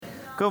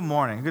Good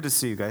morning. Good to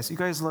see you guys. You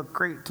guys look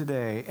great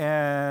today.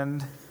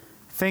 And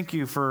thank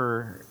you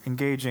for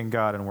engaging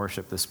God in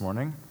worship this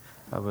morning.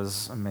 That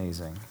was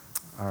amazing.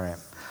 All right.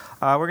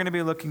 We're going to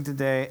be looking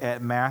today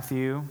at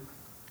Matthew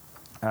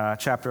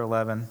chapter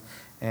 11.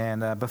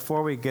 And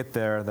before we get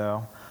there,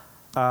 though,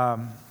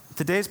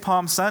 today's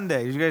Palm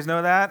Sunday. Did you guys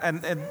know that?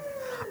 And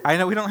I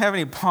know we don't have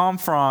any palm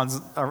fronds,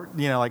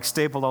 like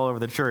stapled all over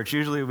the church.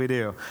 Usually we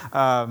do.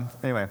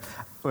 Anyway,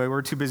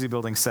 we're too busy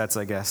building sets,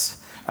 I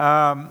guess.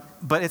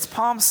 But it's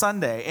Palm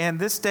Sunday, and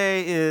this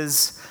day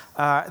is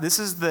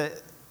the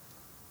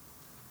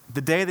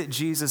day that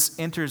Jesus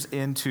enters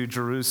into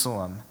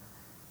Jerusalem,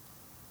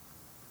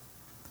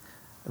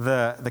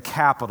 the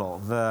capital,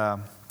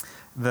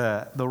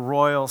 the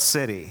royal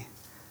city,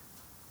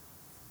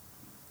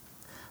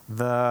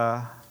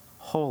 the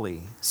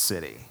holy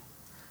city.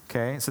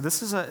 Okay, so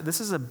this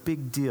is a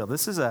big deal.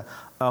 This is a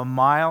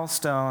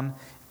milestone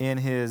in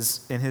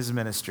his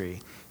ministry.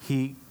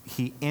 He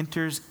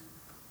enters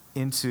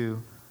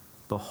into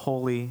the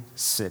holy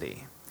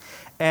city,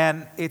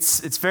 and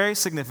it's very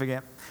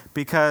significant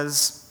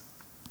because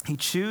he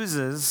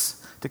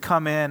chooses to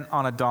come in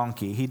on a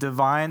donkey. He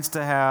divines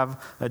to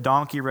have a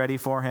donkey ready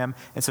for him,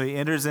 and so he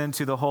enters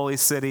into the holy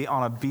city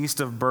on a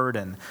beast of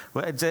burden.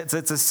 It's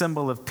a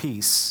symbol of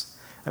peace.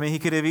 I mean, he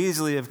could have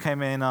easily have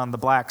come in on the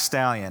black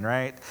stallion,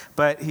 right?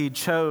 But he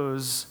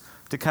chose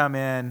to come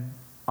in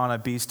on a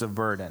beast of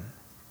burden.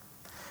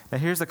 Now,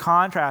 here's the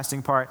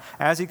contrasting part.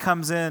 As he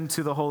comes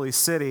into the holy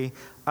city,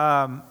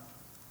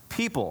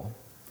 people,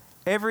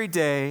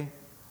 everyday,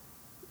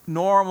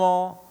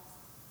 normal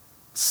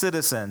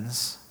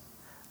citizens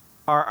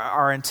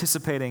are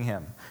anticipating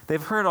him.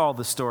 They've heard all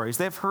the stories.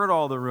 They've heard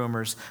all the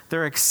rumors.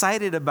 They're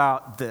excited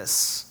about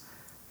this.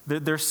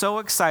 They're so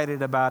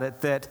excited about it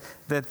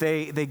that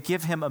they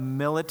give him a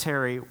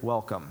military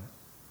welcome.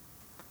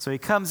 So he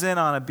comes in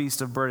on a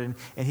beast of burden,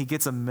 and he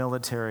gets a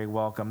military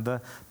welcome.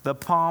 The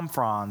palm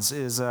fronds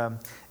is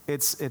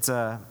it's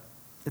a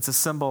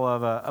symbol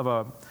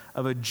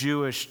of a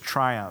Jewish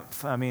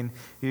triumph. I mean,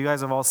 you guys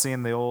have all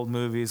seen the old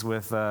movies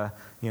with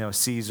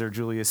Caesar,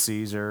 Julius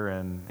Caesar,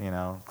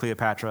 and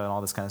Cleopatra and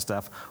all this kind of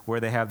stuff, where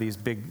they have these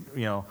big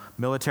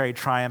military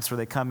triumphs where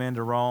they come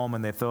into Rome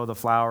and they throw the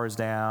flowers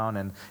down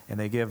and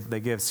they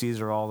give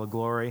Caesar all the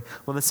glory.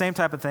 Well, the same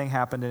type of thing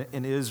happened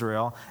in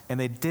Israel, and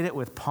they did it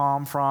with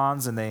palm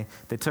fronds, and they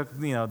took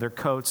their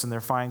coats and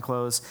their fine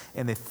clothes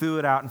and they threw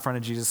it out in front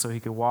of Jesus so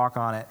he could walk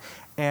on it,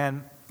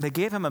 and they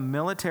gave him a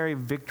military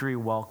victory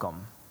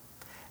welcome.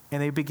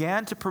 And they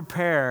began to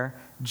prepare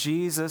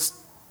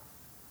Jesus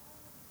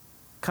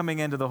coming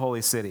into the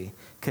holy city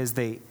because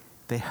they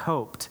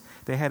hoped,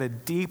 they had a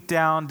deep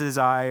down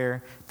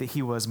desire that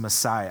he was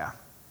Messiah,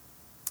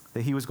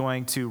 that he was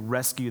going to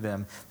rescue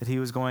them, that he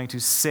was going to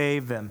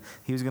save them,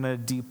 he was going to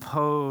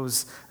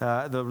depose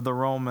the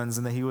Romans,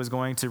 and that he was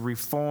going to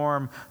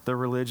reform the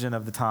religion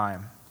of the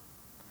time.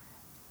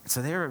 So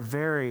they were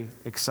very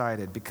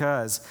excited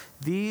because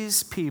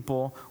these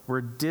people were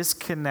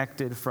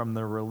disconnected from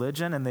the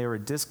religion and they were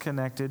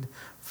disconnected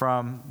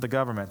from the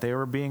government. They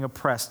were being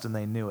oppressed and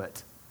they knew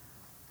it.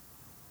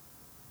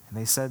 And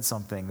they said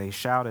something. They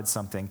shouted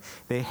something.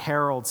 They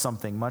heralded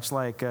something, much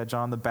like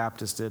John the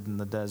Baptist did in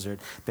the desert.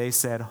 They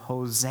said,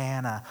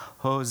 "Hosanna,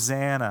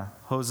 Hosanna,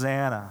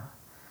 Hosanna."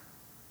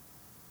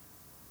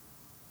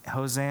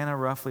 Hosanna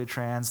roughly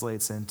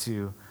translates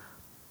into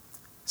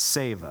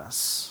save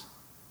us.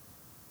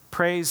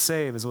 Praise,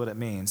 save is what it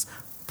means.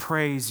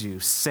 Praise you,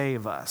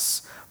 save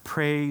us.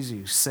 Praise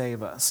you,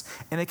 save us.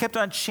 And they kept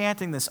on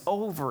chanting this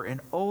over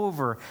and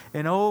over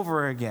and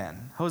over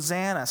again.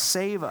 Hosanna,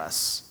 save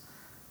us.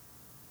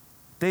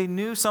 They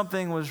knew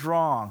something was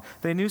wrong.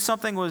 They knew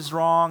something was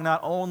wrong not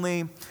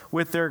only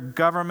with their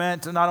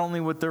government, not only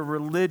with their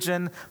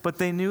religion, but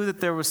they knew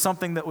that there was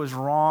something that was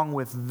wrong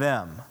with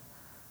them.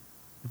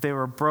 They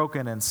were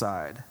broken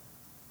inside.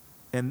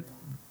 And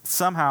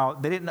somehow,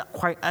 they didn't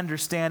quite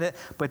understand it,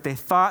 but they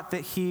thought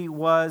that he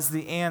was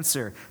the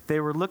answer. They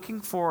were looking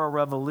for a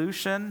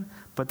revolution,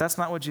 but that's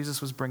not what Jesus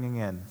was bringing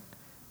in.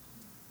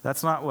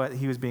 That's not what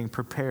he was being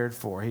prepared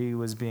for. He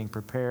was being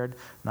prepared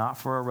not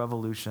for a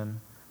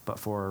revolution, but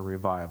for a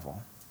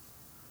revival.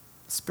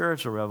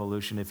 Spiritual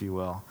revolution, if you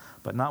will,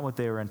 but not what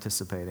they were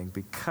anticipating,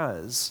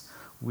 because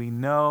we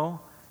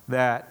know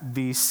that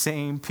these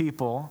same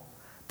people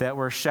that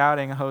were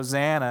shouting,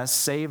 "Hosanna,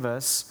 save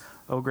us,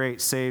 O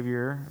great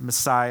Savior,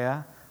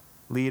 Messiah,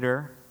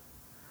 leader."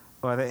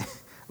 Well, a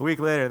week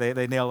later,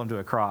 they nailed him to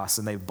a cross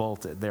and they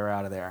bolted. They were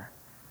out of there.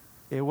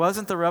 It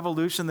wasn't the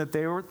revolution that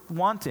they were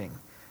wanting.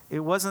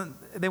 It wasn't.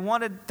 They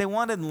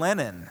wanted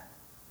Lenin.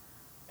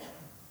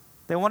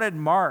 They wanted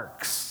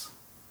Marx.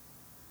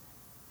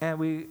 And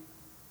we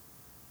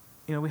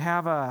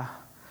have a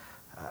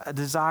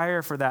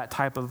desire for that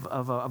type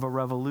of a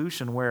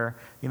revolution where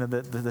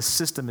the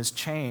system is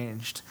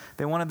changed.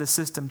 They wanted the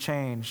system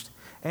changed.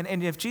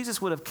 And if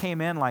Jesus would have came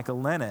in like a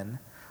Lenin,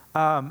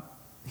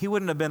 he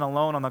wouldn't have been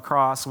alone on the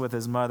cross with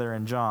his mother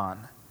and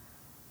John.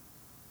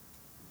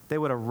 They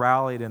would have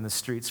rallied in the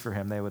streets for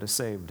him. They would have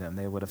saved him.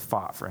 They would have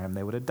fought for him.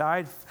 They would have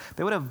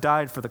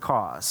died for the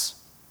cause.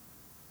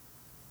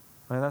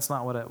 Well, that's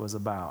not what it was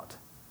about.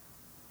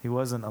 He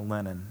wasn't a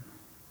Lenin.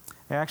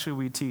 Actually,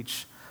 we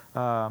teach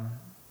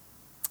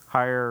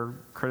higher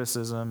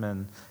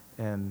criticism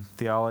and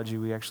theology.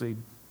 We actually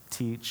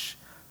teach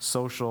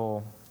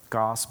social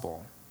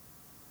gospel.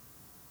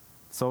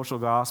 Social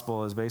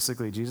gospel is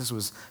basically he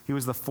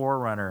was the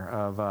forerunner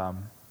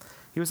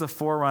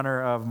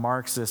of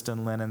Marxist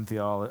and Lenin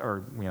theology,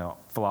 or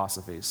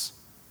philosophies.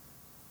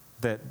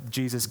 That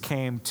Jesus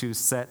came to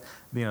set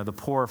the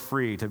poor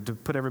free, to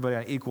put everybody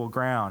on equal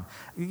ground.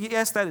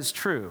 Yes, that is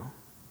true.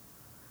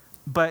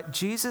 But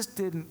Jesus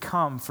didn't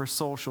come for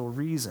social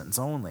reasons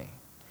only.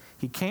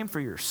 He came for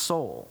your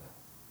soul.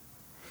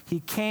 He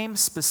came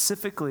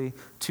specifically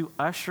to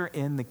usher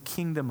in the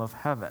kingdom of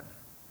heaven.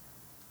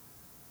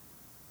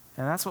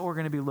 And that's what we're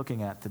going to be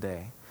looking at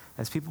today.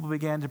 As people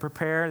began to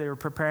prepare, they were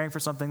preparing for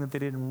something that they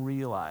didn't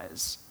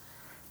realize.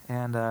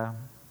 And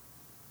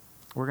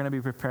we're going to be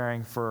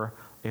preparing for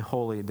a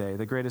holy day,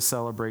 the greatest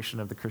celebration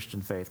of the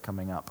Christian faith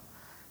coming up.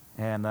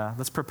 And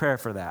let's prepare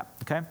for that,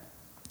 okay?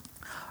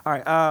 All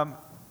right,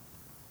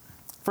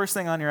 first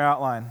thing on your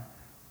outline.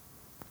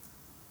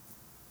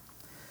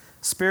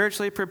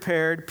 Spiritually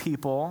prepared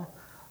people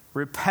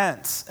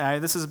repent.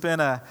 Repentance has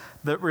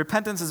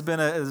been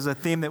a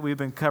theme that we've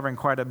been covering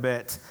quite a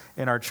bit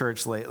in our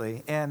church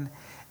lately. And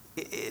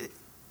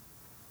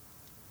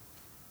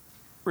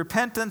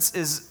repentance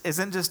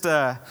isn't just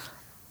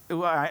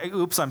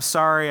oops, I'm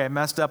sorry, I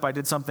messed up, I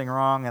did something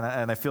wrong,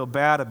 and I feel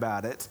bad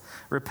about it.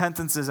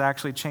 Repentance is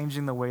actually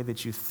changing the way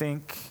that you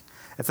think.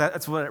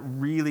 That's what it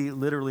really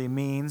literally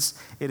means.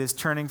 It is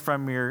turning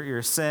from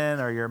your sin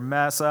or your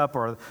mess up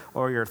or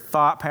your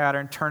thought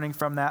pattern, turning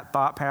from that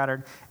thought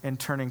pattern and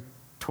turning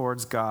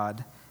towards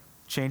God,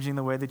 changing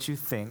the way that you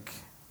think,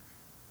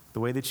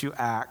 the way that you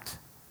act,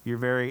 your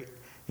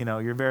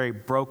very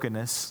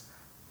brokenness,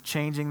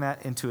 changing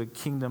that into a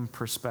kingdom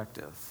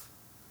perspective.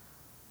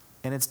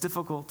 And it's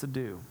difficult to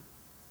do.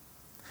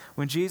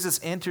 When Jesus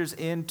enters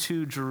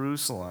into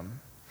Jerusalem,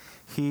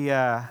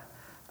 John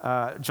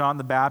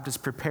the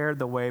Baptist prepared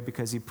the way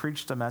because he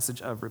preached a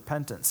message of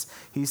repentance.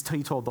 He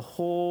told the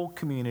whole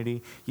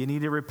community, you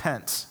need to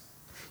repent.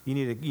 You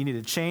need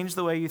to change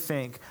the way you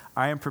think.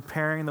 I am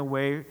preparing the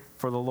way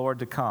for the Lord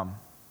to come.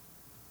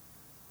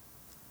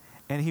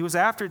 And he was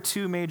after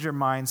two major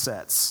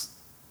mindsets.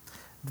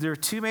 There are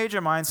two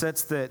major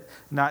mindsets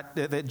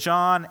that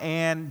John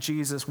and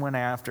Jesus went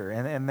after.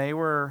 And they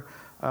were,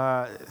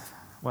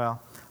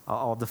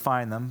 I'll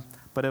define them.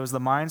 But it was the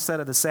mindset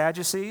of the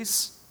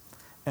Sadducees,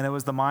 and it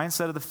was the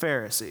mindset of the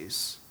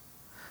Pharisees.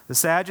 The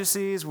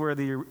Sadducees were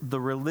the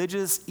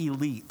religious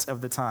elite of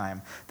the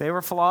time. They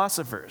were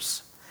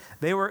philosophers.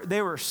 They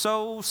were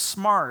so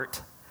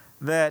smart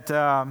that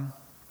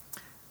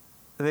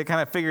they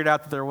kind of figured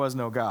out that there was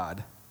no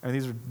God. I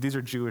mean, these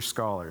are Jewish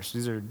scholars.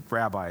 These are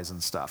rabbis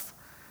and stuff.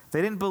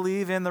 They didn't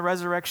believe in the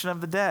resurrection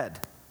of the dead.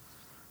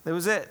 That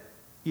was it.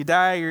 You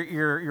die,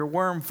 you're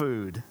worm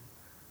food.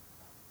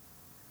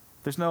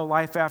 There's no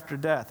life after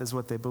death, is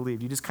what they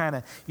believed. You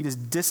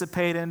just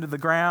dissipate into the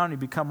ground. You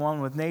become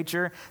one with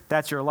nature.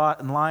 That's your lot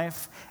in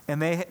life.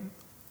 And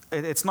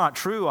it's not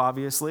true,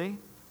 obviously.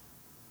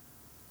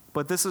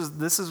 But this is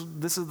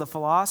the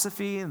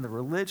philosophy and the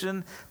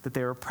religion that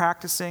they were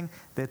practicing,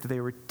 that they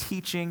were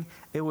teaching.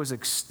 It was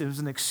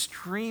an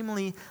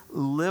extremely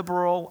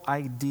liberal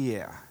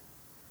idea.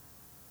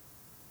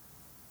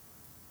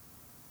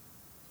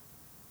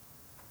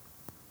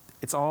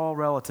 It's all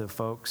relative,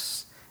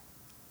 folks.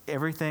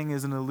 Everything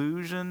is an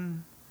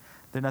illusion.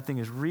 Nothing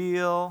is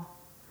real.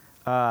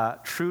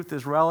 Truth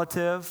is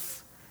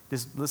relative.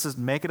 Let's just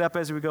make it up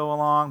as we go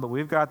along, but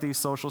we've got these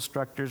social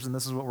structures, and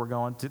this is what we're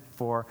going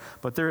for.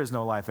 But there is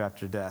no life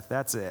after death.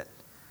 That's it.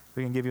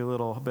 We can give you a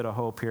little bit of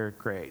hope here.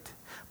 Great.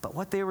 But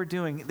what they were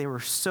doing, they were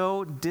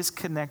so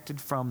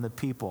disconnected from the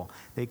people.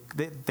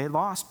 They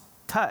lost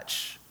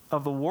touch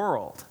of the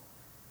world.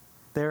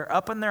 They're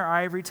up in their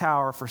ivory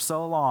tower for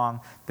so long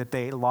that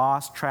they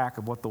lost track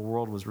of what the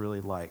world was really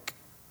like.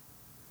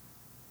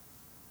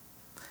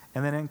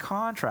 And then in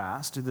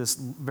contrast to this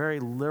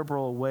very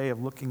liberal way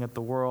of looking at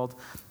the world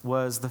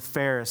was the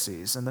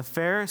Pharisees. And the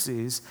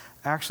Pharisees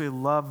actually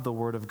loved the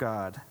Word of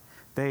God.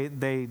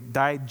 They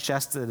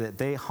digested it.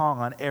 They hung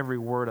on every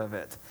word of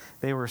it.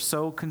 They were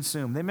so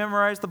consumed. They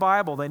memorized the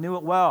Bible. They knew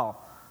it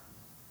well.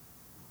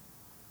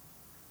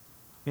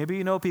 Maybe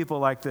you know people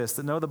like this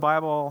that know the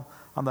Bible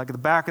on the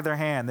back of their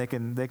hand. They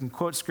can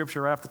quote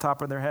Scripture right off the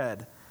top of their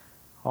head.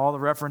 All the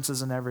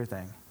references and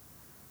everything.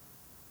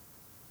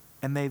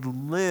 And they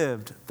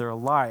lived their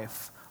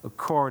life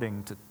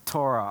according to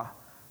Torah,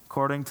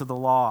 according to the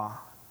law.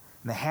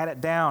 And they had it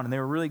down, and they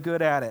were really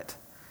good at it.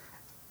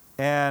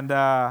 And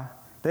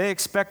they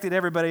expected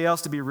everybody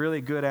else to be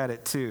really good at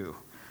it too.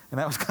 And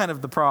that was kind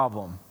of the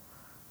problem.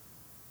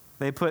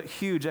 They put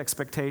huge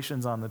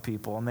expectations on the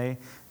people, and they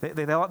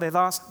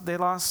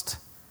lost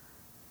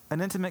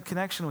an intimate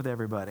connection with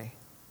everybody.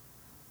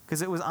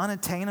 Because it was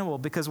unattainable,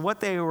 because what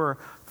they were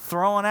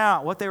throwing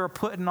out, what they were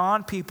putting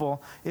on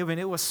people, it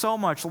was so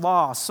much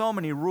law, so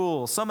many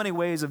rules, so many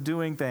ways of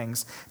doing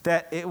things,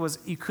 that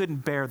you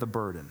couldn't bear the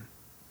burden.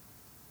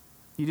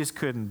 You just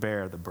couldn't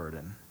bear the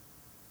burden.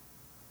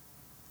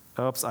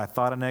 Oops, I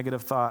thought a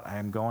negative thought. I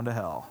am going to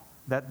hell.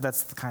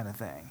 That's the kind of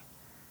thing.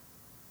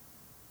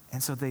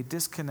 And so they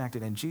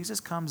disconnected. And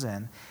Jesus comes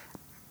into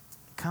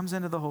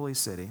the holy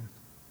city,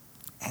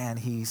 and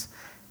he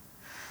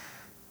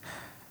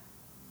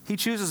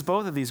chooses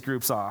both of these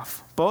groups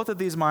off, both of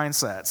these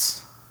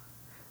mindsets.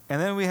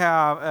 And then we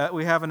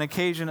have an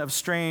occasion of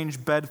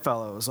strange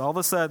bedfellows. All of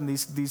a sudden,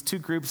 these two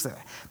groups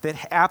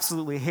that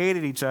absolutely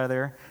hated each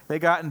other, they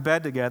got in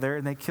bed together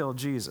and they killed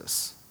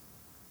Jesus.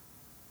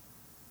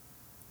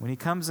 When he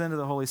comes into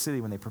the holy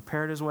city, when they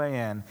prepared his way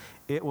in,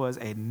 it was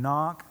a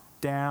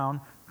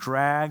knock-down,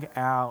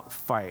 drag-out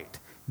fight.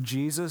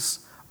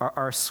 Jesus,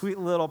 our sweet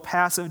little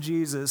passive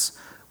Jesus,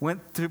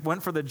 went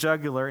for the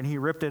jugular, and he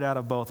ripped it out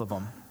of both of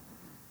them.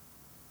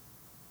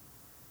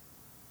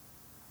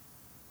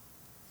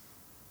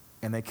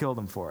 And they killed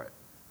him for it.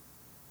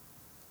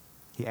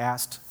 He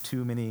asked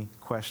too many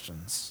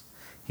questions.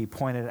 He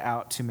pointed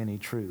out too many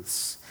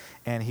truths.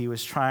 And he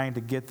was trying to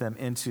get them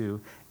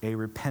into a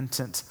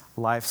repentant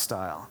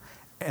lifestyle.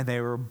 And they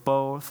were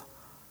both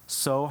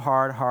so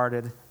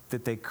hard-hearted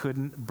that they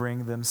couldn't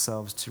bring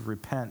themselves to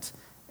repent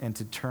and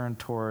to turn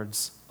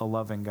towards a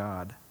loving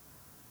God.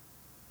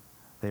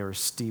 They were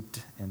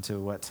steeped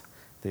into what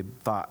they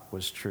thought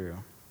was true.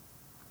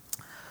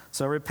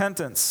 So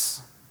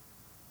repentance,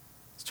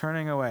 it's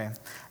turning away.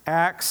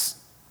 Acts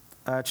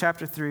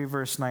chapter 3,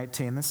 verse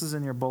 19. This is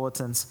in your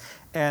bulletins.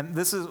 And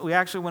we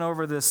actually went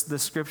over this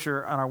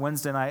scripture on our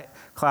Wednesday night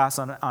class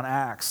on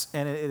Acts.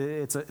 And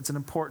it's an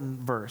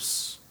important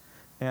verse.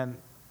 And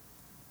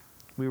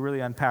we really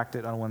unpacked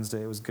it on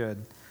Wednesday. It was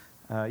good.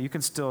 You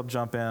can still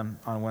jump in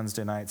on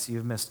Wednesday nights.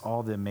 You've missed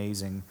all the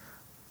amazing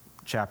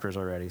chapters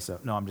already. So,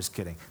 no, I'm just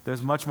kidding.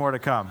 There's much more to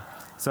come.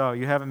 So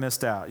you haven't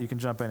missed out. You can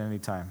jump in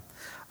anytime.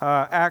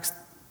 Acts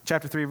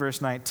chapter 3,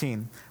 verse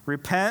 19.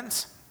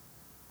 Repent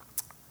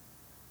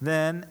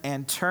then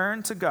and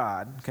turn to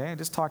God. Okay, I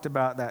just talked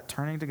about that,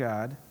 turning to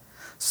God,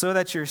 so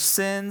that your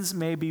sins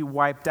may be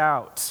wiped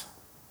out.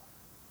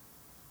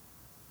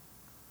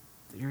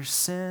 Your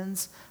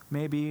sins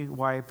may be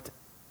wiped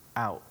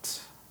out.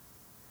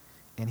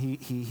 And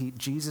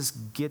Jesus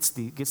gets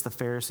the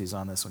Pharisees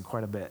on this one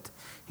quite a bit.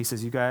 He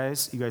says, you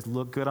guys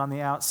look good on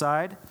the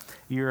outside.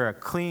 You're a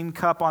clean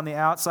cup on the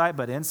outside,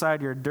 but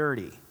inside you're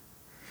dirty.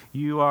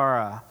 You're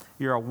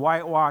a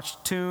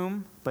whitewashed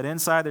tomb, but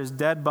inside there's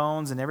dead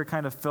bones and every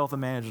kind of filth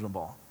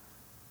imaginable.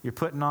 You're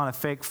putting on a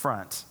fake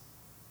front.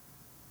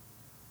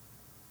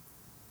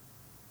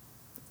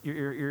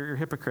 You're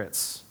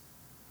hypocrites.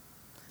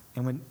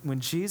 And when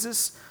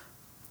Jesus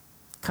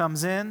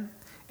comes in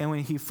and when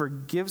he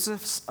forgives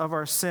us of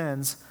our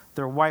sins,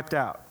 they're wiped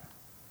out.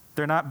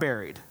 They're not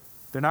buried.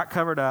 They're not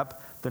covered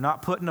up. They're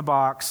not put in a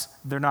box.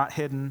 They're not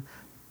hidden.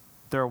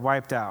 They're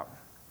wiped out.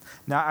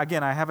 Now,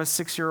 again, I have a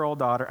 6-year-old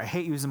daughter. I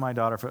hate using my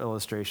daughter for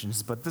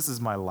illustrations, but this is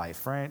my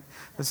life, right?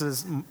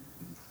 It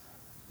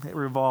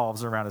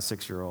revolves around a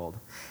 6-year-old.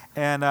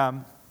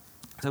 And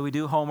so we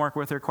do homework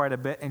with her quite a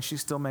bit, and she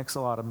still makes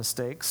a lot of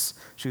mistakes.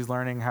 She's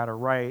learning how to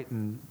write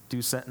and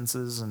do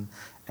sentences, and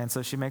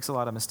so she makes a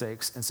lot of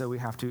mistakes, and so we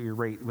have to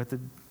erase.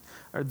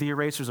 The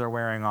erasers are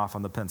wearing off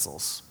on the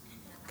pencils,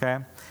 okay?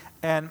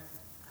 And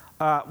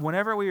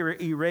whenever we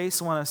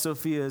erase one of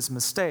Sophia's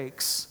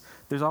mistakes,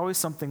 there's always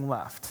something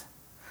left.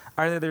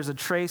 Either there's a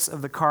trace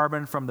of the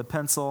carbon from the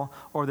pencil,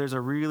 or there's a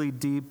really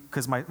deep,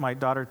 because my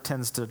daughter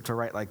tends to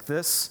write like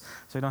this,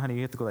 so I know, honey,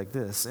 you have to go like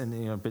this,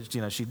 and but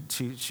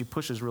she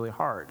pushes really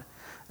hard,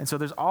 and so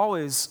there's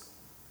always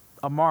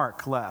a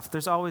mark left.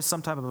 There's always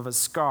some type of a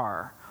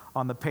scar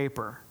on the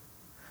paper.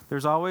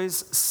 There's always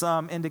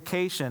some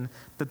indication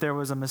that there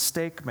was a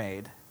mistake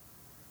made.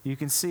 You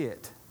can see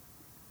it.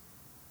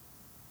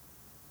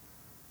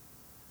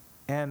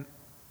 And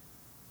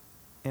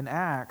in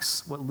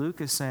Acts, what Luke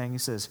is saying, he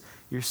says,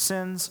 your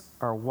sins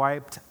are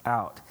wiped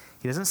out.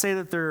 He doesn't say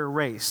that they're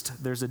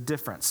erased. There's a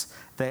difference.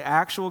 The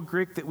actual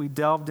Greek that we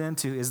delved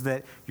into is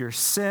that your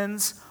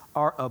sins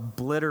are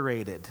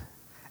obliterated,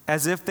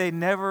 as if they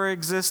never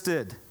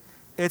existed.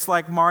 It's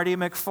like Marty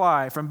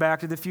McFly from Back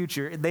to the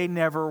Future. They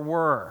never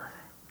were.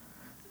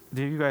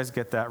 Do you guys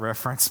get that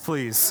reference,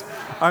 please?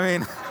 I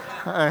mean,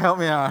 help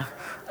me out.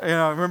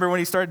 Remember when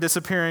he started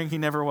disappearing, he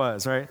never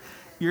was, right?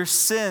 Your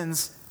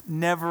sins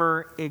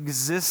never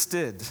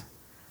existed.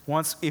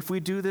 If we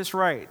do this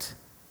right,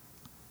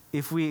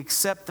 if we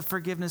accept the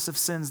forgiveness of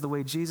sins the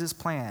way Jesus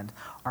planned,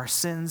 our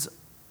sins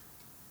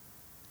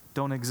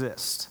don't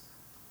exist.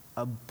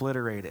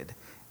 Obliterated.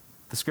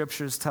 The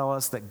scriptures tell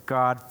us that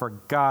God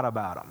forgot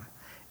about them.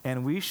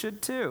 And we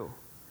should too.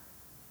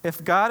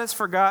 If God has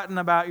forgotten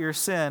about your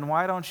sin,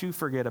 why don't you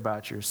forget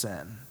about your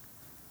sin?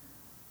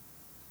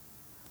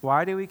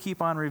 Why do we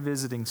keep on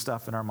revisiting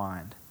stuff in our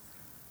mind?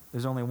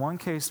 There's only one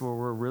case where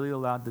we're really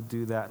allowed to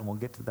do that, and we'll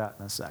get to that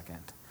in a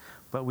second.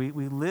 But we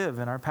live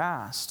in our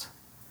past.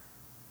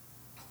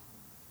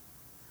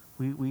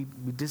 We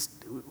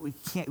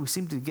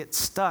seem to get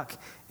stuck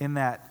in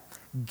that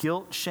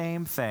guilt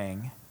shame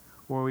thing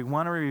where we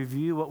want to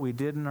review what we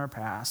did in our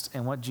past,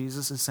 and what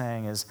Jesus is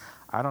saying is,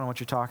 I don't know what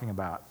you're talking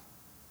about.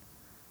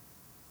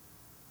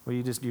 Well,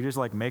 you're just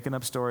like making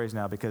up stories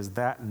now because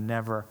that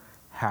never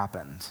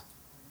happened.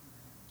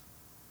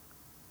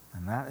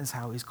 And that is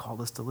how he's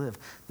called us to live.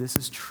 This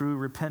is true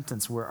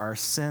repentance where our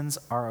sins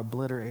are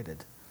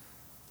obliterated.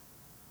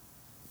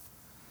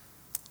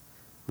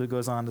 Luke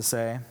goes on to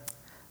say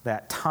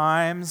that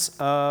times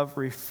of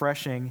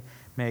refreshing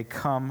may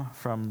come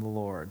from the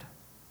Lord.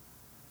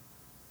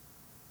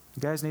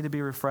 You guys need to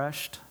be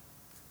refreshed?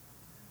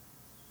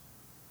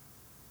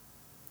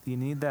 You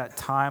need that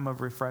time of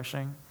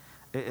refreshing?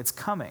 It's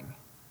coming.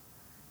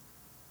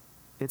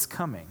 It's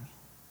coming.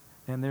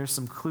 And there's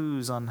some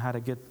clues on how to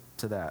get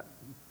to that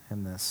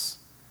in this.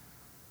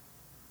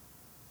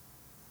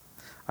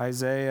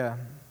 Isaiah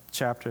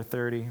chapter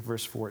 30,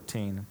 verse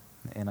 14,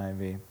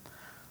 NIV.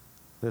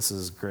 This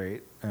is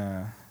great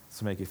to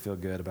make you feel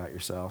good about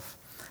yourself.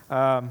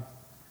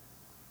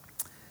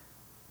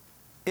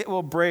 It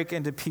will break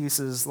into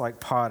pieces like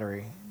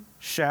pottery,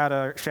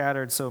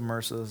 shattered so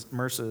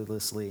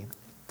mercilessly,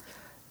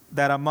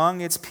 that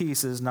among its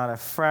pieces not a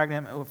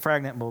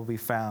fragment will be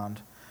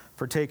found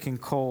for taking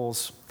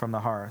coals from the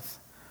hearth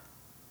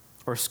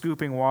or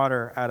scooping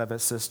water out of a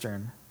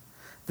cistern.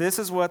 This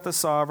is what the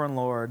sovereign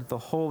Lord, the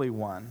Holy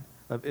One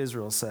of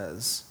Israel,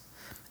 says.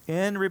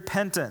 In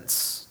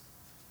repentance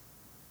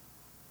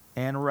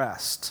and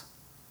rest,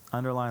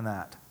 underline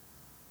that,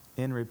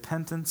 in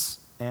repentance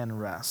and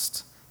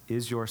rest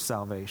is your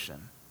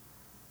salvation.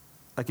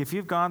 Like if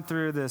you've gone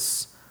through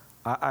this,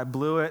 I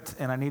blew it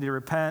and I need to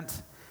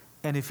repent,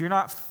 and if you're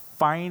not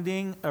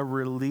finding a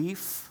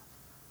relief,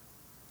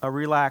 a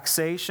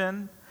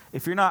relaxation,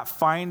 if you're not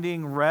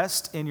finding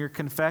rest in your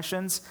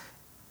confessions,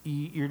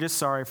 you're just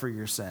sorry for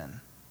your sin.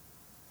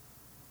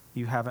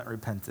 You haven't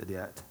repented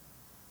yet.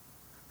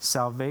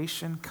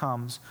 Salvation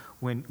comes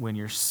when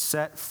you're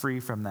set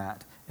free from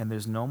that and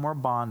there's no more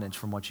bondage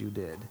from what you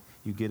did.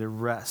 You get a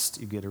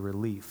rest, you get a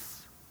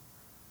relief.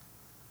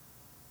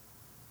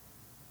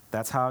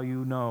 That's how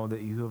you know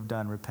that you have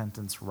done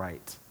repentance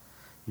right.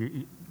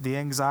 The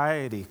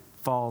anxiety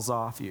falls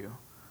off you.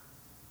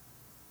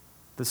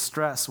 The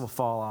stress will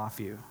fall off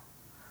you.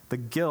 The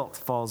guilt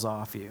falls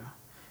off you.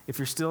 If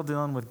you're still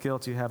dealing with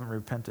guilt, you haven't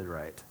repented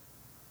right.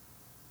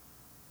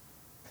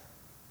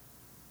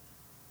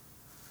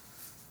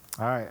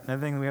 All right,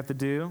 another thing we have to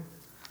do,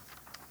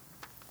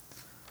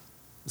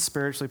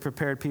 spiritually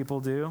prepared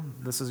people do,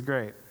 this is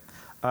great,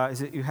 is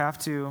that you have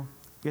to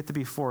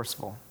be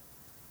forceful.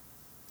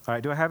 All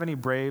right, do I have any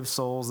brave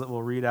souls that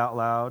will read out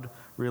loud,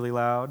 really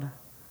loud?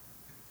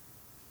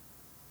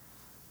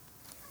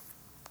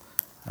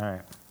 All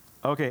right.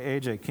 Okay,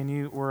 AJ, can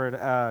you word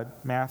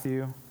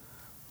Matthew? I'll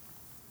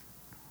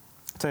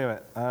tell you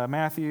what,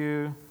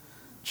 Matthew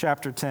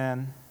chapter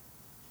 10,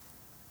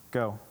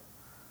 go.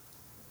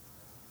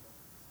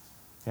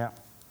 Yeah.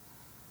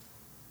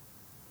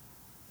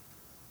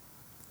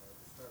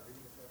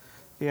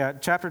 Yeah,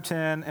 chapter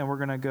 10, and we're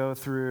going to go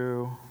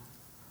through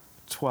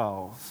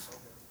 12.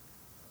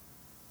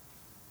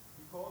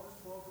 He called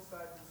his 12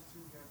 disciples to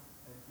him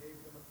and gave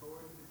them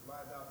authority to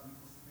drive out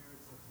evil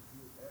spirits and to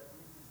heal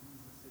every disease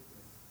and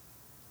sickness.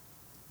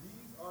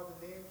 These are the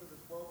names of the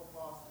 12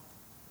 apostles.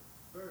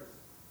 First,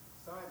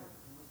 Simon,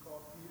 who was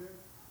called Peter,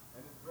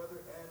 and his brother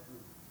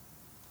Andrew,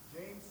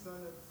 James,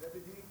 son of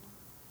Zebedee,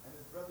 and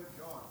his brother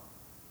John.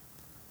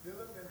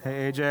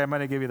 Hey, AJ, I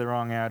might have given you the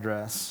wrong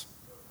address.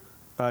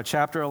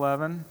 Chapter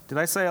 11. Did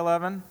I say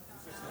 11?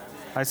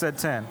 I said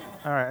 10.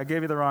 All right, I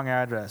gave you the wrong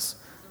address.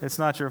 It's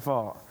not your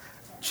fault.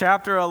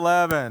 Chapter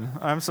 11.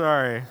 I'm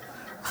sorry.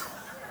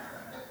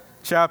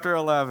 Chapter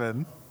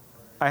 11.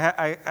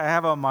 I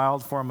have a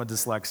mild form of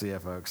dyslexia,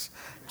 folks.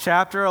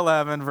 Chapter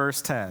 11,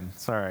 verse 10.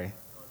 Sorry.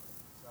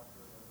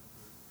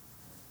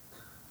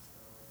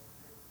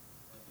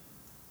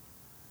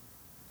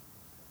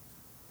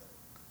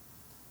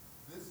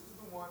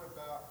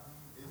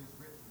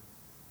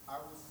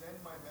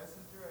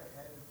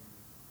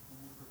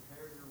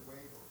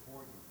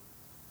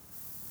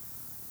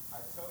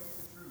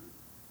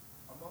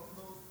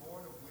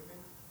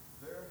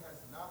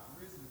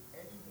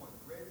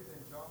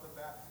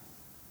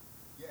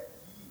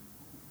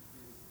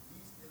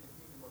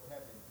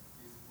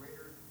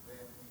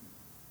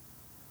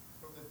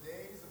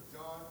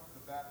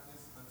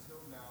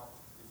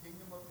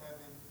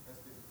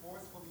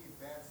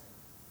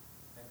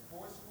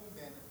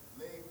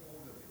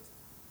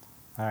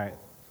 All right.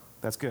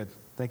 That's good.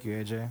 Thank you,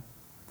 AJ.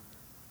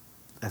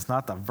 That's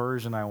not the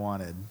version I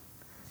wanted.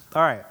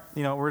 All right.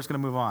 We're just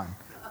going to move on.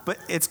 But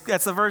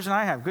that's the version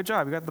I have. Good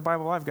job. You got the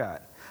Bible I've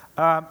got.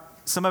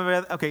 Some of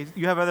it, okay,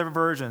 you have other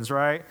versions,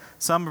 right?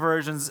 Some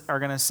versions are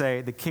going to say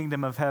the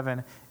kingdom of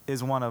heaven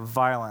is one of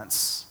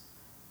violence,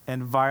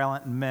 and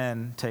violent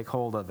men take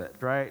hold of it,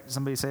 right?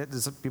 Somebody say it?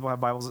 Does people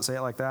have Bibles that say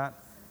it like that?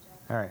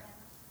 All right.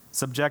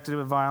 Subjected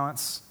with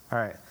violence? All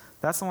right.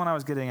 That's the one I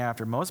was getting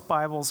after. Most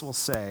Bibles will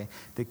say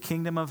the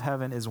kingdom of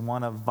heaven is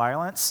one of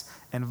violence,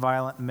 and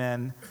violent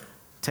men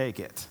take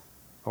it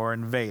or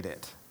invade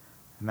it.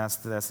 And that's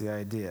the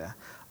idea.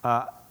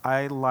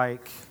 I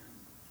like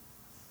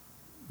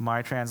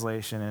my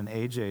translation and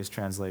AJ's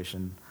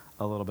translation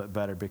a little bit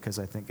better because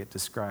I think it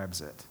describes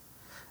it.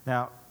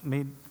 Now,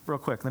 real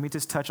quick, let me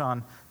just touch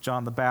on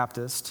John the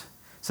Baptist.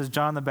 It says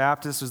John the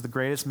Baptist was the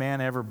greatest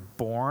man ever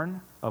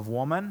born of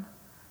woman.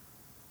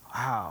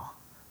 Wow.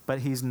 But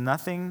he's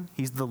nothing.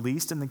 He's the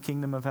least in the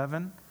kingdom of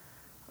heaven.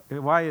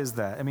 Why is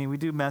that? I mean, we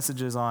do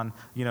messages on,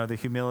 the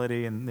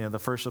humility and, the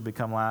first shall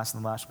become last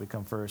and the last shall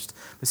become first.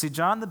 But see,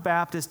 John the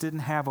Baptist didn't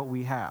have what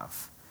we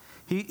have.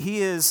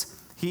 He is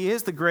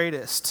the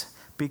greatest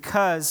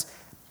because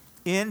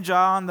in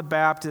John the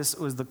Baptist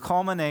was the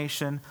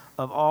culmination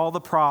of all the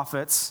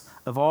prophets,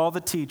 of all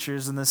the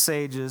teachers and the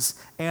sages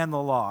and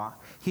the law.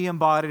 He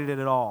embodied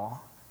it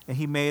all, and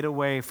he made a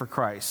way for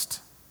Christ.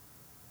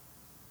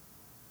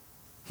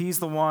 He's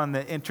the one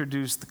that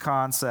introduced the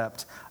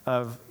concept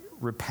of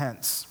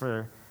repentance,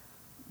 for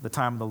the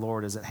time of the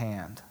Lord is at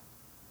hand.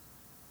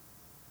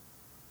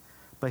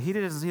 But he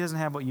doesn't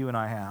have what you and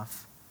I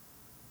have.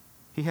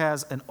 He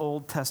has an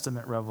Old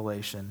Testament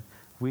revelation.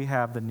 We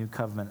have the new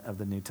covenant of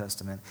the New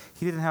Testament.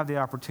 He didn't have the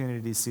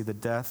opportunity to see the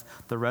death,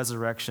 the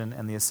resurrection,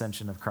 and the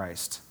ascension of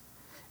Christ.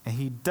 And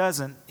he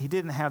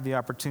didn't have the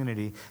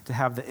opportunity to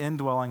have the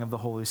indwelling of the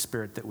Holy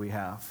Spirit that we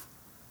have.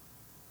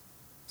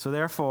 So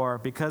therefore,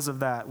 because of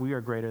that, we are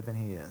greater than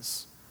he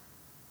is.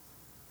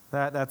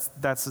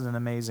 That's an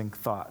amazing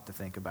thought to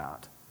think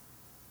about.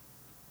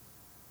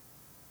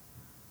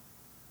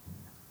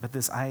 But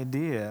this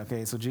idea,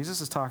 okay, so Jesus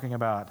is talking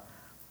about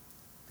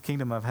the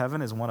kingdom of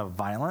heaven is one of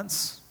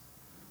violence,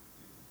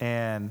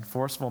 and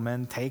forceful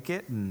men take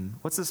it. And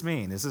what's this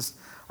mean?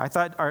 I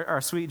thought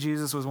our sweet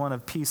Jesus was one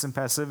of peace and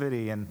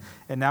passivity, and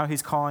now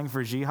he's calling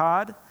for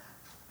jihad?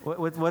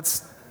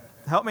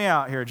 Help me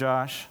out here,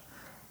 Josh.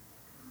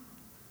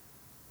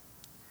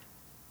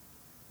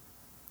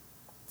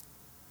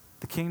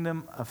 The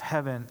kingdom of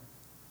heaven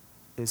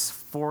is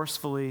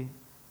forcefully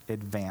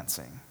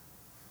advancing.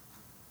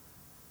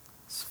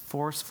 It's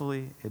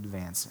forcefully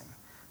advancing.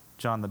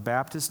 John the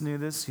Baptist knew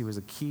this. He was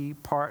a key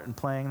part in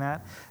playing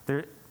that.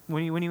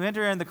 When you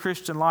enter in the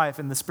Christian life,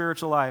 in the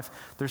spiritual life,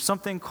 there's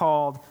something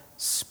called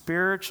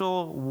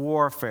spiritual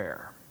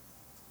warfare.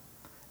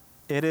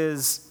 It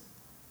is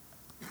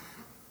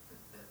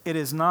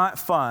not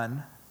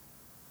fun,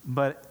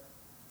 but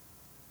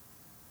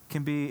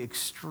can be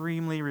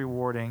extremely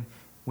rewarding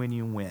when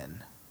you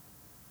win.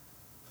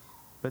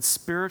 But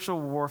spiritual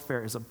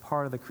warfare is a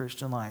part of the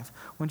Christian life.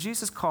 When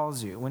Jesus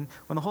calls you, when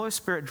the Holy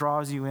Spirit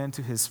draws you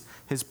into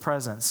his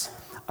presence,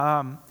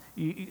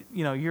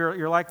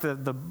 you're like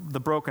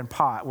the broken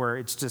pot where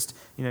it's just,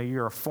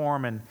 you're a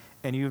form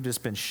and you've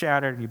just been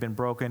shattered and you've been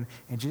broken,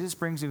 and Jesus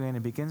brings you in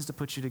and begins to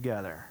put you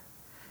together.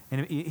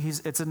 And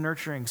it's a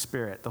nurturing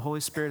spirit. The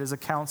Holy Spirit is a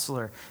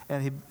counselor,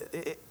 and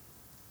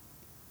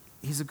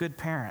he's a good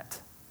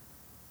parent.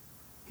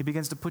 He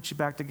begins to put you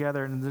back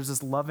together, and there's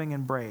this loving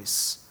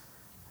embrace.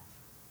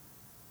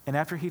 And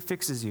after he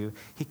fixes you,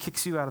 he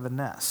kicks you out of the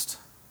nest.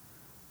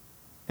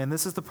 And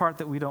this is the part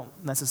that we don't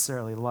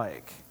necessarily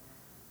like.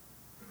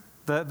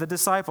 The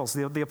disciples,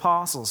 the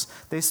apostles,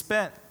 they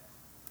spent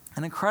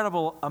an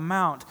incredible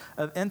amount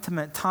of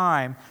intimate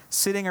time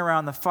sitting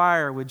around the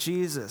fire with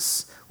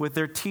Jesus, with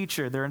their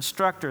teacher, their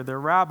instructor, their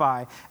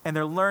rabbi, and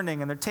they're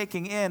learning and they're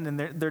taking in and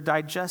they're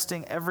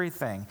digesting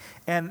everything.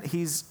 And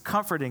he's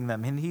comforting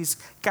them and he's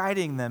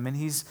guiding them and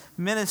he's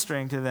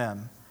ministering to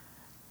them.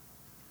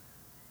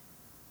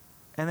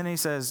 And then he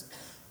says,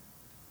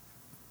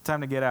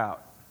 time to get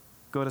out.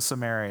 Go to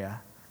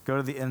Samaria. Go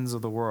to the ends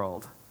of the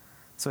world.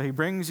 So he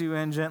brings you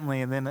in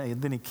gently and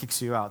then he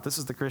kicks you out. This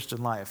is the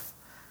Christian life.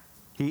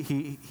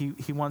 He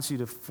wants you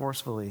to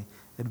forcefully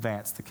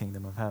advance the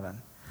kingdom of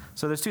heaven.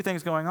 So there's two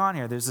things going on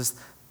here. There's this,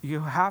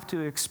 you have to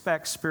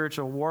expect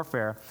spiritual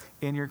warfare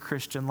in your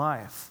Christian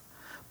life.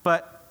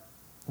 But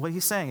what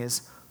he's saying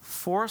is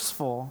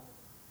forceful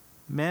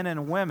men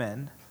and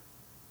women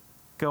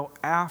go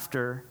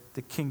after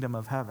the kingdom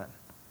of heaven.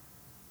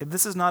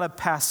 This is not a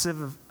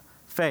passive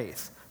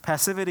faith.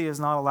 Passivity is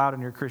not allowed in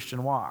your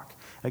Christian walk.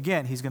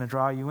 Again, he's going to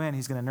draw you in,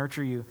 he's going to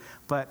nurture you,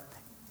 but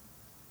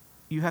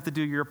you have to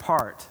do your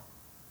part.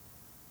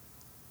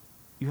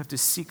 You have to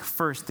seek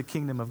first the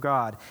kingdom of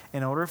God.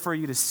 In order for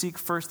you to seek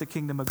first the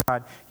kingdom of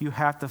God, you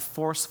have to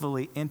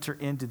forcefully enter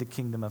into the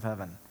kingdom of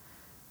heaven.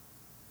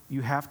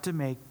 You have to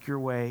make your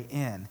way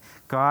in.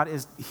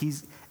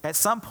 At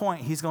some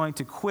point, he's going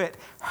to quit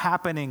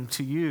happening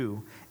to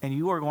you, and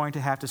you are going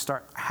to have to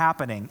start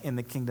happening in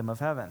the kingdom of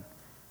heaven.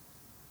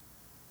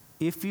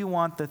 If you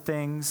want the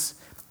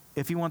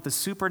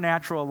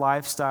supernatural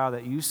lifestyle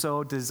that you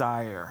so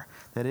desire,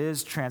 that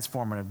is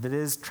transformative, that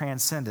is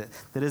transcendent,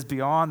 that is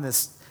beyond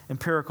this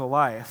empirical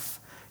life,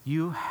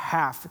 you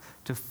have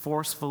to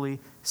forcefully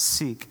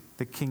seek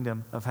the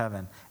kingdom of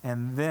heaven.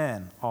 And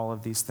then all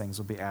of these things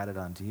will be added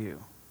unto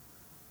you.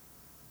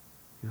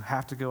 You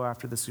have to go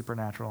after the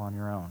supernatural on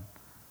your own.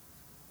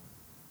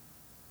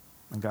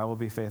 And God will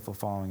be faithful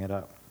following it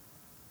up.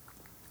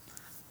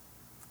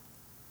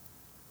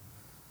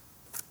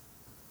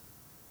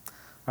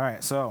 All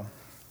right, so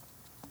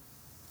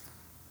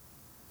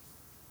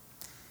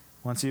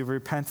once you've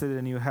repented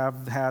and you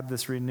have had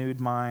this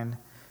renewed mind,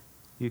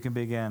 you can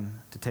begin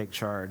to take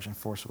charge and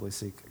forcefully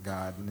seek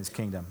God and his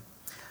kingdom.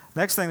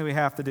 Next thing that we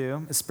have to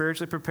do as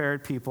spiritually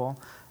prepared people,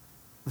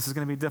 this is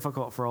going to be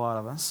difficult for a lot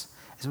of us,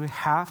 is we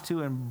have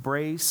to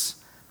embrace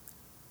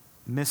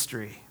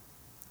mystery.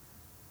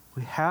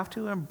 We have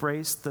to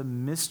embrace the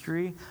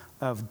mystery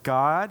of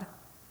God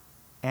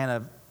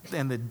and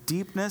the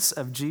deepness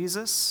of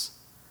Jesus,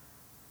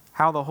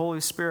 how the Holy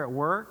Spirit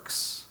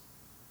works.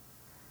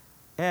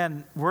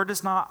 And we're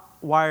just not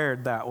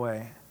wired that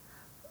way.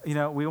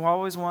 We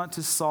always want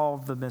to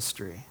solve the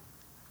mystery.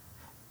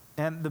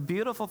 And the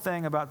beautiful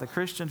thing about the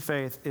Christian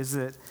faith is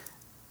that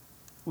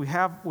we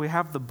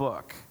have the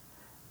book.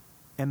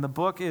 And the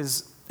book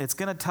it's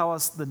going to tell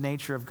us the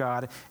nature of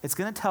God. It's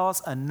going to tell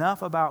us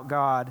enough about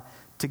God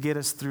to get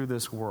us through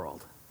this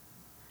world.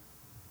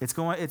 It's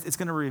going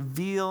to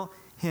reveal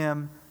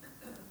him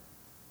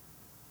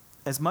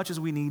as much as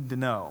we need to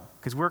know,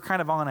 because we're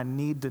kind of on a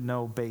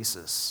need-to-know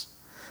basis.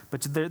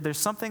 But there's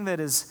something that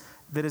is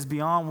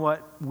beyond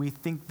what we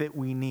think that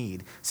we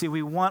need. See,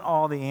 we want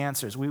all the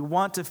answers. We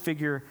want to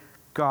figure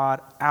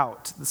God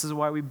out. This is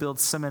why we build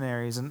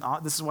seminaries, and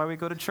this is why we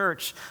go to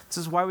church. This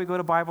is why we go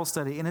to Bible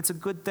study, and it's a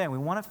good thing. We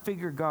want to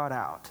figure God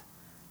out.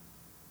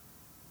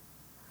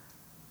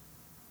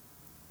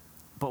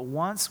 But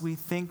once we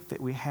think that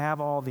we have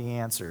all the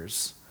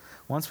answers,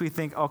 once we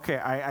think, okay,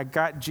 I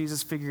got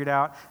Jesus figured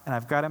out, and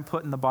I've got him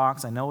put in the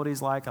box, I know what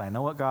he's like, and I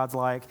know what God's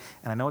like,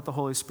 and I know what the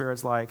Holy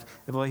Spirit's like,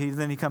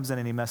 then he comes in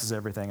and he messes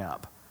everything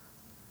up.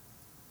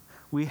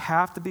 We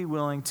have to be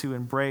willing to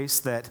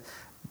embrace that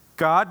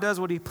God does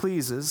what he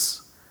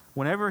pleases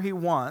whenever he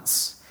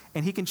wants,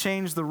 and he can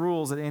change the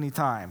rules at any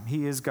time.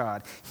 He is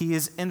God. He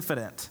is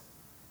infinite.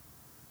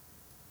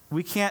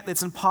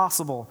 It's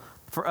impossible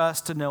for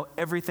us to know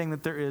everything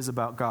that there is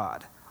about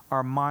God.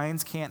 Our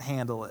minds can't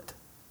handle it.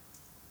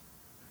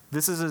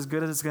 This is as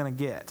good as it's going to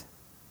get.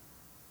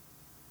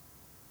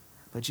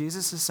 But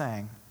Jesus is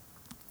saying,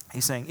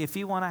 if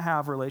you want to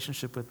have a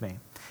relationship with me,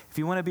 if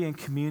you want to be in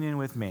communion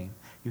with me,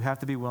 you have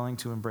to be willing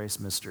to embrace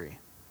mystery,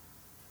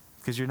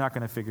 because you're not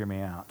going to figure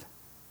me out.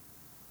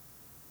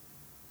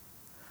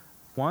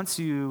 Once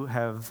you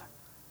have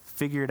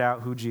figured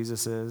out who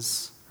Jesus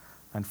is,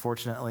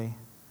 unfortunately,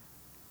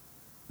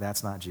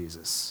 that's not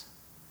Jesus.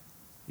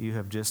 You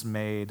have just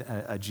made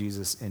a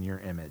Jesus in your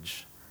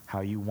image, how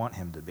you want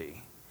him to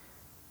be.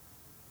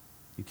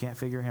 You can't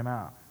figure him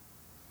out.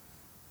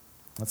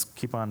 Let's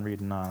keep on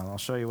reading on. I'll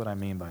show you what I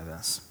mean by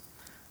this.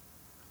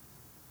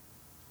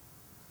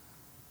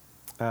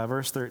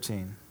 Verse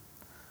 13.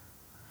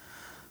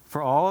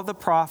 For all of the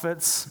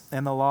prophets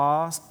and the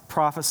law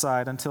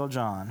prophesied until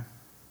John,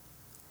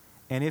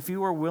 and if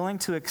you are willing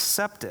to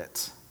accept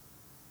it,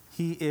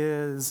 he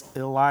is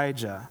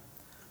Elijah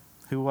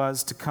who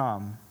was to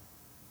come.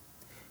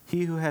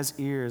 He who has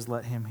ears,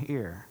 let him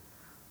hear.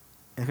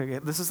 Okay,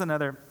 this is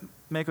another,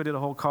 Mako did a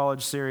whole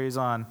college series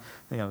on,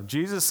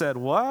 Jesus said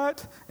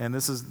what? And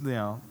this is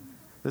kind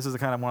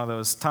of one of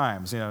those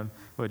times,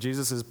 where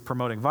Jesus is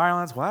promoting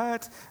violence.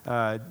 What?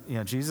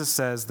 Jesus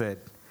says that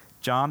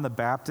John the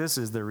Baptist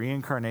is the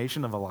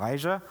reincarnation of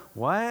Elijah.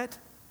 What?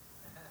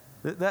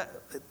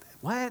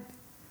 What?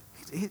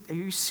 Are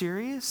you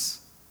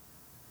serious?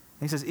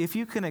 And he says, if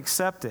you can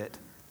accept it,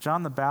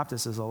 John the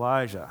Baptist is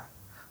Elijah.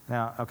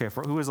 Now, okay,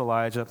 who is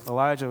Elijah?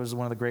 Elijah was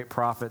one of the great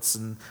prophets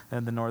in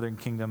the northern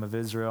kingdom of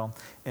Israel,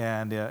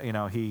 and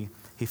he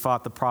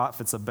fought the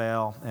prophets of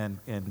Baal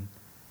and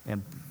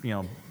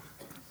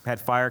had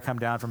fire come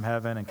down from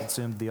heaven and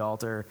consumed the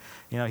altar.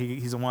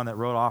 He's the one that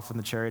rode off in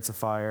the chariots of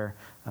fire.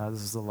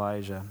 This is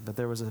Elijah. But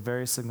there was a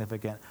very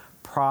significant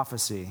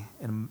prophecy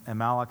in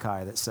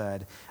Malachi that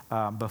said,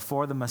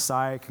 before the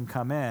Messiah can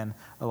come in,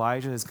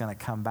 Elijah is going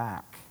to come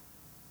back.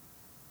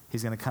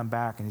 He's going to come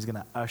back and he's going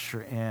to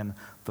usher in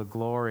the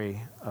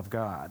glory of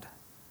God.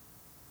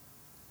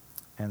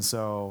 And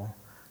so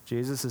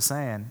Jesus is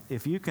saying,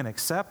 if you can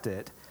accept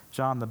it,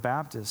 John the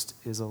Baptist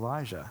is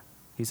Elijah.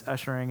 He's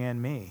ushering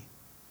in me.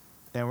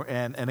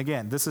 And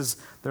again,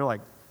 they're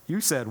like, you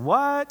said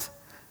what?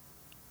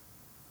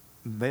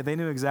 They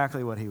knew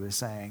exactly what he was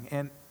saying.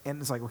 And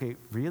it's like, okay,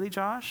 really,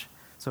 Josh?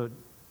 So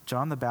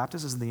John the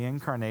Baptist is the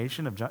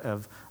incarnation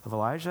of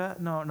Elijah?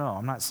 No,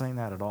 I'm not saying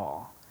that at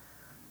all.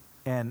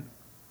 And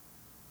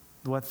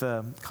what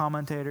the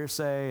commentators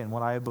say and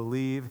what I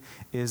believe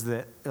is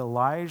that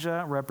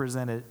Elijah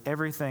represented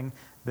everything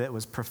that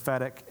was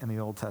prophetic in the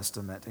Old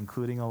Testament,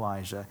 including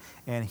Elijah,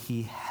 and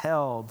he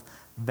held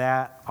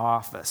that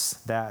office,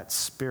 that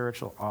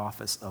spiritual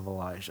office of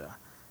Elijah.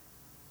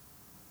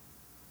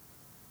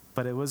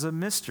 But it was a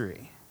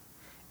mystery.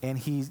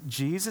 And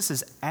Jesus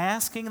is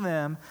asking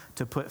them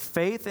to put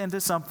faith into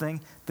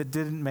something that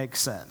didn't make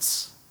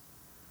sense,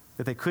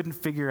 that they couldn't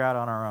figure out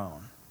on our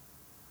own.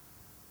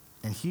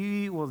 And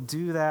he will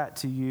do that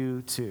to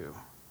you too.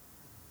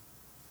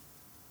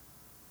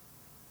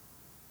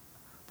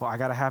 Well, I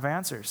got to have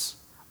answers.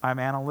 I'm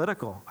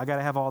analytical. I got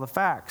to have all the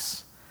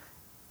facts.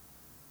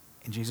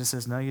 And Jesus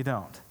says, no, you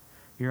don't.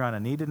 You're on a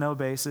need-to-know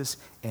basis,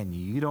 and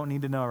you don't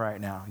need to know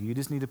right now. You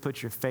just need to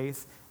put your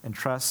faith and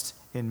trust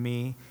in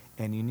me,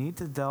 and you need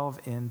to delve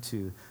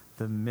into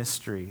the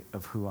mystery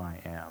of who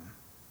I am.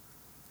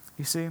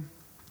 You see,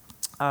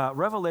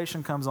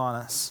 revelation comes on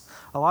us.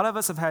 A lot of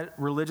us have had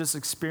religious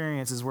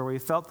experiences where we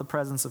felt the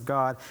presence of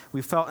God.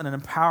 We felt an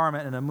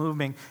empowerment and a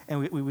movement, and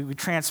we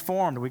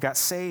transformed. We got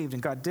saved,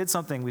 and God did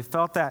something. We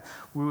felt that.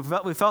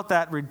 We felt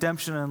that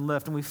redemption and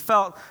lift, and we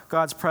felt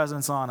God's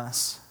presence on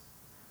us.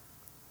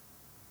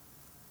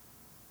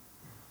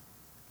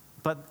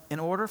 But in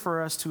order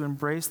for us to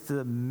embrace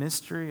the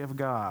mystery of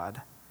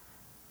God,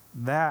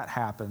 that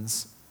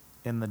happens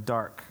in the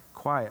dark,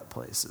 quiet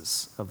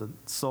places of the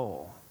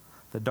soul,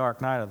 the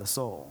dark night of the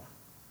soul.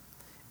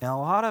 And a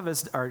lot of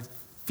us are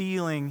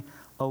feeling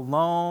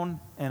alone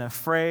and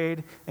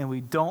afraid, and we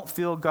don't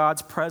feel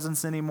God's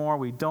presence anymore.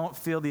 We don't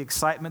feel the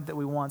excitement that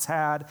we once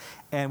had,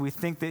 and we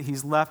think that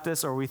he's left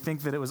us, or we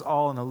think that it was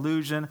all an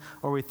illusion,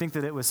 or we think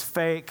that it was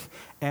fake.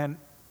 And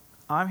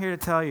I'm here to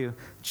tell you,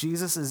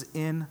 Jesus is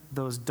in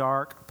those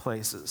dark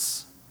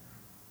places.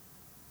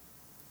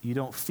 You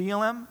don't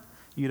feel him.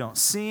 You don't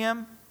see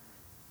him.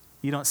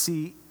 You don't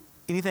see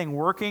anything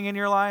working in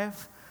your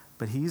life,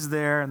 but he's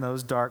there in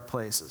those dark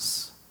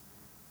places.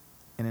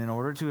 And in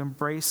order to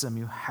embrace him,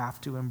 you have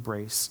to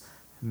embrace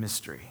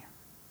mystery.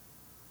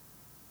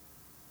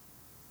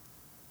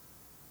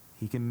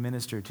 He can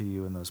minister to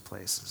you in those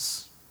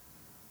places.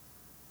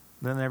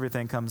 Then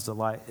everything comes to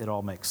light. It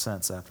all makes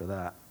sense after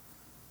that.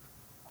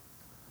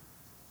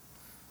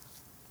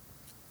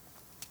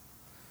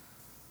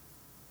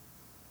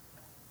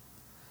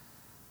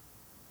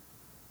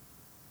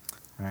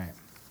 All right.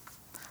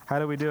 How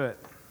do we do it?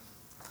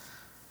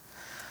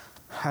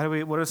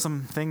 What are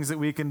some things that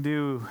we can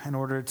do in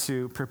order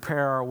to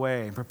prepare our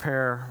way,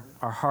 prepare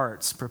our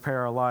hearts,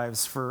 prepare our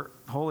lives for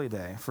Holy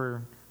Day?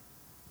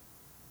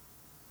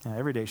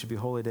 Every day should be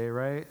Holy Day,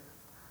 right?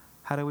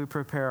 How do we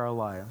prepare our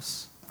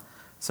lives?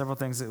 Several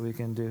things that we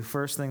can do.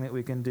 First thing that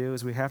we can do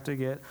is we have to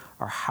get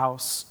our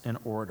house in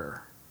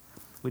order.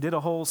 We did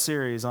a whole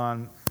series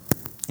on,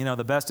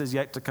 the best is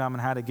yet to come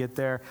and how to get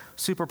there.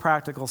 Super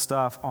practical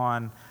stuff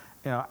on,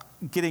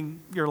 getting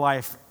your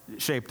life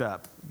shaped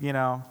up,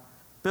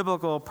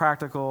 biblical,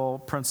 practical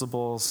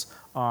principles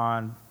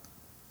on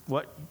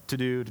what to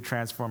do to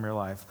transform your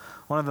life.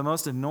 One of the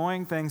most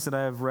annoying things that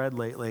I've read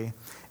lately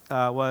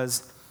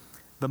was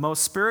the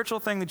most spiritual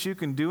thing that you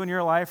can do in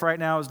your life right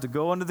now is to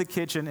go into the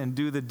kitchen and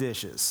do the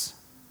dishes.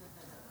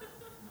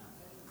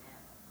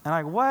 And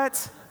I'm like,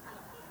 what?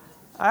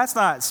 That's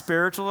not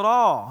spiritual at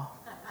all.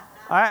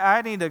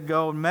 I need to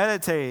go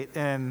meditate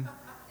and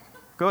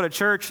go to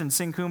church and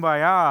sing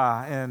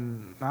Kumbaya,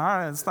 and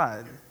it's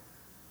not.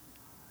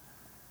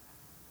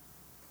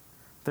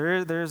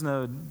 There's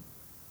no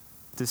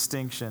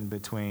distinction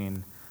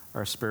between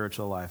our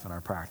spiritual life and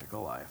our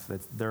practical life.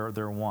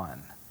 They're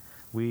one.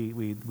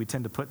 We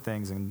tend to put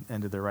things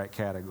into the right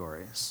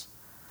categories.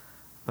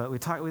 But we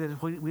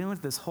went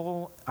with this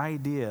whole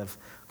idea of,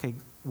 okay,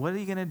 what are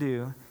you going to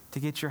do to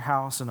get your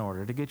house in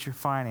order, to get your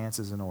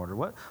finances in order?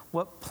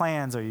 What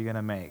plans are you going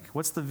to make?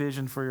 What's the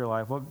vision for your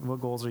life? What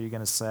goals are you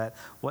going to set?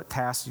 What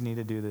tasks do you need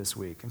to do this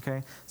week?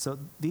 Okay, so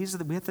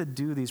we have to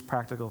do these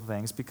practical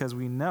things because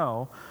we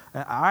know,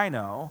 and I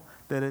know,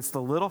 that it's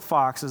the little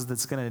foxes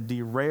that's going to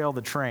derail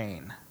the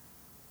train.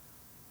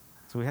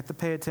 So we have to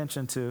pay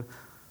attention to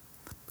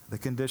the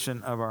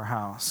condition of our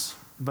house.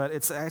 But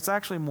it's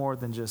actually more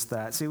than just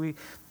that. See,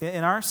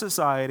 in our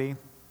society,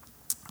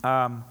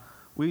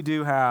 we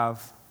do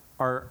have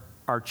our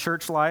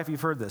church life.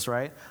 You've heard this,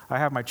 right? I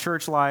have my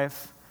church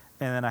life,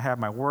 and then I have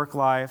my work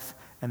life,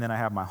 and then I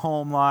have my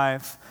home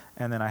life,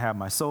 and then I have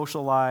my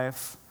social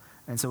life.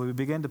 And so we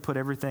begin to put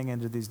everything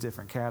into these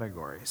different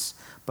categories.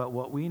 But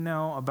what we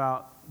know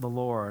about the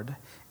Lord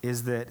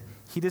is that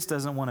he just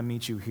doesn't want to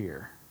meet you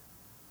here.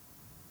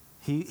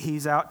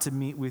 He's out to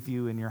meet with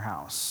you in your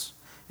house,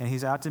 and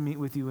he's out to meet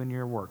with you in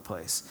your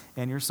workplace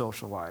and your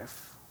social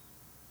life.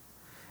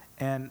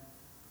 And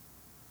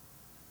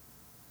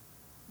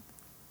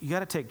you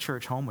got to take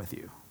church home with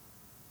you.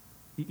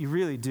 You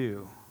really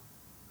do.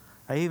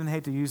 I even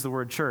hate to use the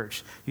word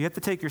church. You have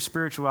to take your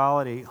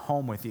spirituality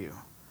home with you.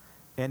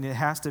 And it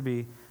has to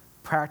be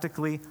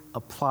practically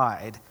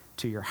applied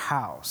to your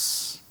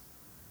house.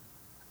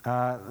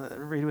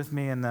 Read with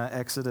me in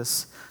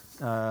Exodus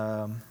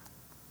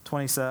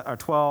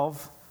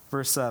 12,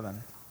 verse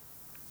 7.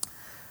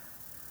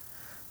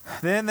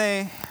 Then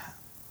they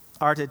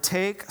are to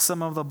take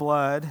some of the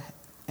blood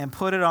and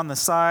put it on the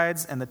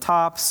sides and the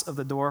tops of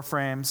the door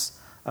frames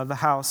of the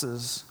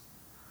houses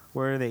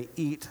where they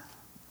eat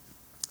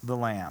the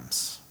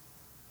lambs.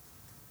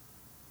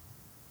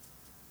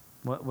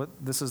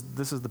 This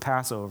is the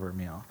Passover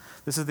meal.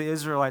 This is the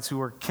Israelites who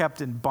were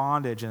kept in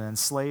bondage and in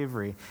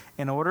slavery.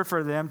 In order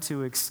for them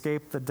to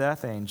escape the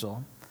death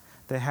angel,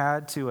 they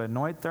had to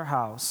anoint their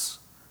house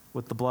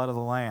with the blood of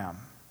the lamb.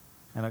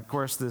 And of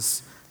course,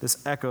 this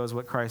echoes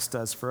what Christ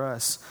does for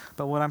us.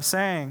 But what I'm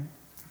saying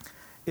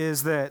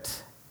is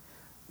that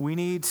we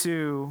need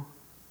to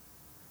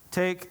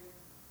take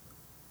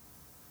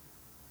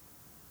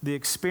the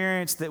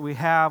experience that we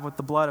have with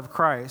the blood of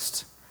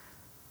Christ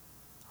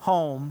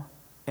home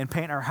and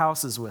paint our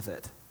houses with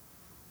it.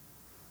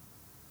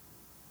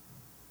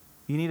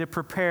 You need to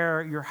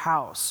prepare your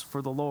house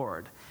for the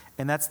Lord.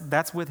 And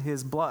that's with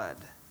his blood.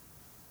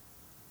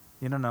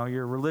 You don't know,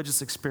 your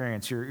religious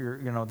experience,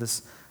 your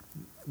this,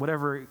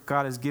 whatever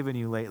God has given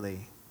you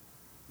lately.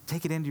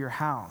 Take it into your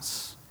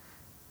house.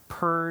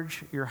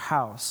 Purge your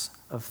house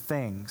of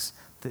things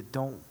that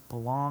don't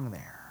belong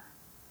there.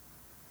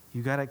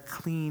 You got to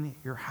clean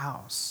your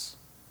house.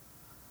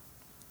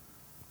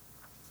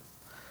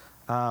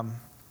 I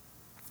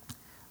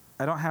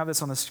don't have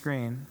this on the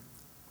screen.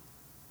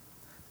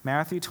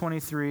 Matthew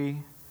 23,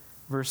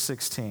 verse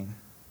 16.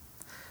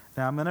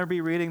 Now, I'm going to be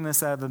reading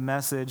this out of the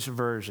Message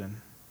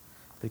version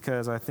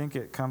because I think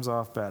it comes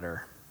off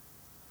better.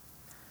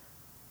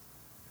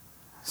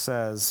 It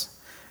says,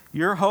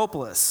 "You're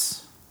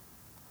hopeless.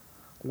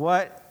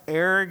 What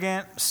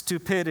arrogant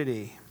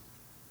stupidity.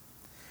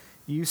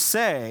 You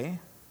say,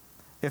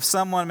 if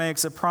someone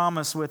makes a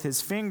promise with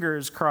his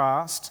fingers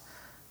crossed,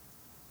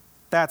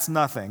 that's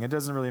nothing. It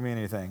doesn't really mean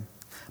anything.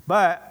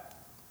 But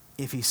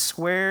if he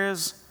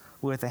swears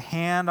with a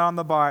hand on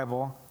the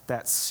Bible,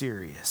 that's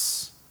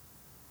serious."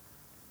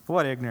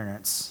 What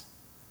ignorance.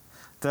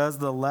 Does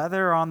the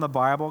leather on the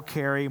Bible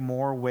carry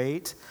more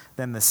weight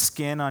than the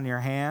skin on your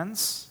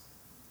hands?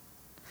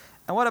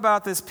 And what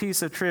about this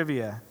piece of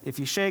trivia? If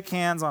you shake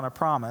hands on a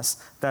promise,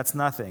 that's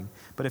nothing.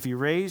 But if you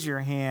raise your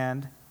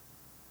hand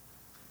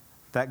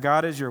that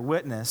God is your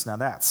witness, now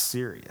that's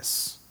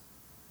serious.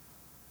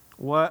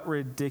 What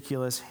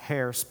ridiculous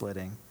hair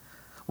splitting.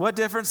 What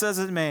difference does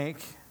it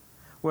make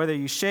whether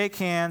you shake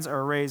hands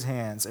or raise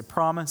hands? A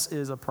promise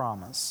is a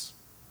promise.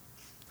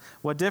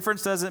 What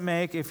difference does it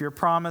make if you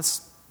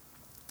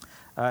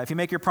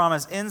make your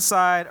promise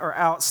inside or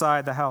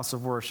outside the house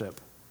of worship?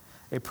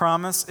 A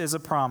promise is a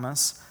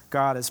promise.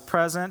 God is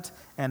present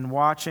and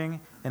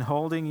watching and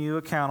holding you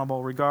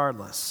accountable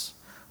regardless.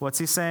 What's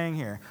he saying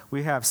here?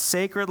 We have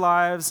sacred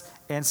lives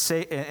and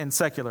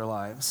secular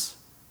lives.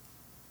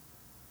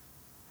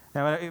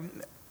 Now,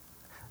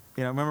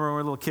 remember when we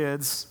were little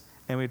kids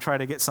and we try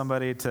to get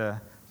somebody to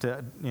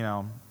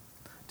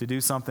do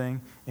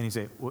something, and you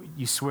say, well,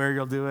 you swear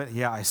you'll do it?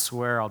 Yeah, I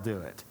swear I'll do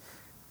it.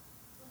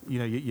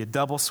 You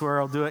double swear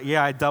I'll do it?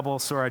 Yeah, I double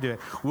swear I do it.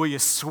 Will you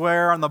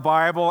swear on the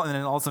Bible? And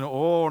then all of a sudden,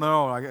 oh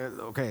no,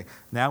 okay,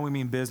 now we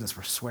mean business.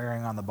 We're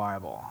swearing on the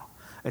Bible.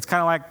 It's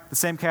kind of like the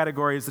same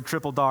category as the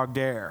triple dog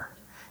dare.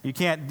 You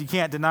can't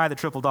deny the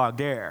triple dog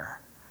dare.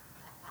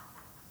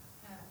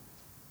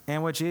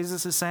 And what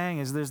Jesus is saying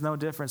is there's no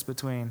difference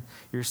between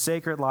your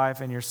sacred life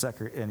and your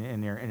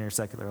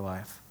secular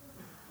life.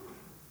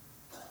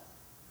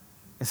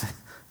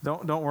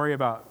 Don't worry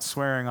about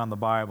swearing on the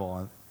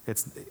Bible.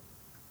 It's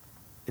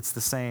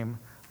the same.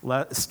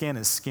 Skin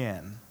is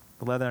skin.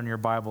 The leather on your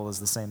Bible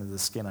is the same as the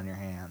skin on your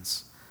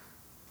hands.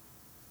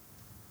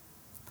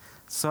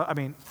 So,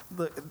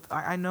 look,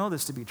 I know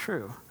this to be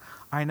true.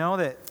 I know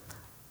that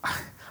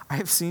I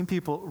have seen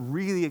people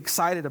really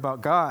excited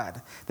about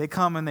God. They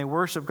come and they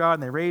worship God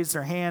and they raise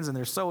their hands and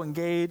they're so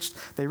engaged.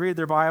 They read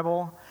their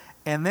Bible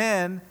and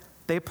then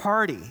they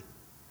party.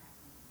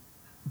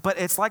 But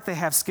it's like they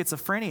have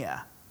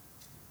schizophrenia.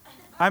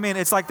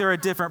 It's like they're a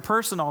different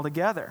person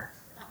altogether.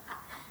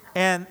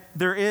 And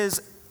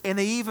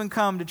they even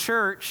come to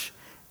church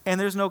and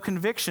there's no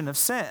conviction of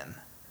sin.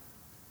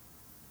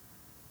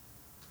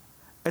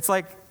 It's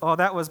like, oh,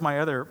 that was my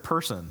other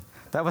person.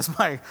 That was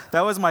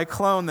my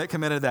clone that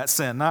committed that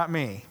sin, not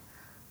me.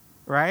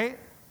 Right?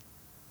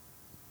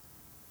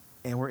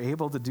 And we're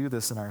able to do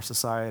this in our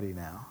society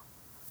now.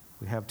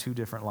 We have two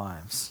different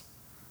lives.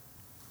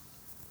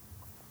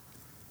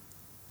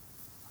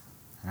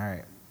 All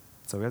right.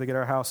 So we have to get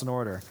our house in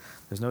order.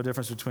 There's no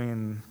difference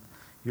between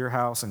your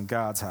house and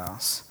God's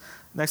house.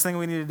 Next thing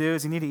we need to do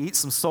is you need to eat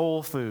some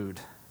soul food.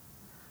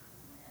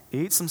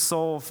 Eat some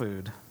soul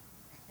food.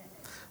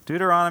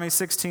 Deuteronomy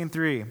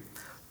 16:3.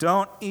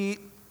 Don't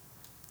eat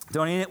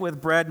it with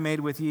bread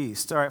made with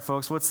yeast. All right,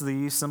 folks, what's the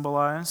yeast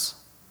symbolize?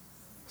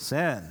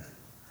 Sin.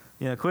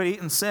 Quit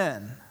eating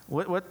sin.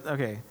 What?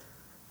 Okay.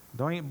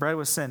 Don't eat bread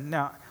with sin.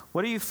 Now,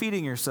 what are you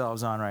feeding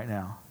yourselves on right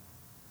now?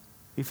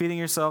 You feeding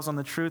yourselves on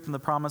the truth and the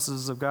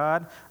promises of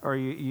God, or are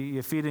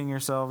you feeding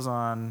yourselves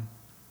on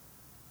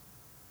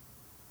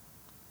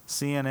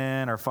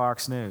CNN or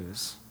Fox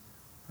News?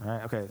 All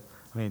right, okay.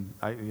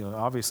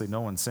 Obviously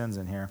no one sins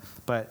in here,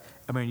 but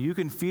you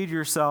can feed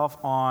yourself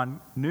on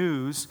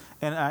news,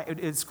 and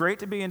it's great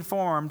to be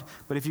informed,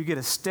 but if you get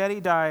a steady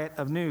diet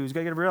of news,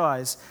 you got to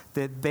realize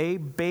that they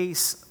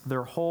base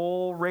their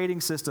whole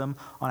rating system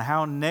on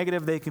how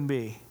negative they can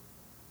be.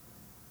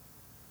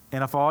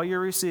 And if all you're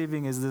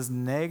receiving is this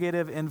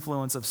negative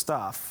influence of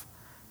stuff,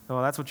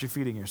 well, that's what you're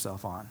feeding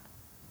yourself on.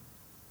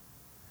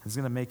 It's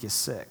going to make you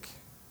sick.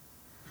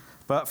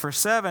 But for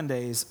 7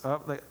 days,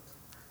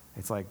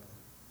 it's like,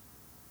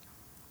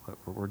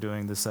 we're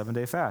doing the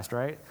 7-day fast,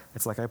 right?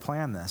 It's like I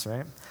planned this,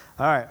 right?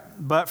 All right,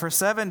 but for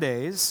 7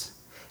 days,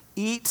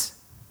 eat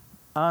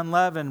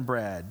unleavened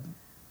bread.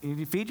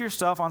 You feed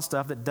yourself on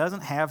stuff that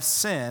doesn't have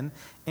sin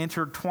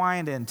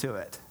intertwined into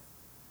it,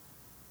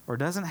 or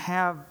doesn't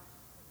have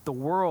the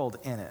world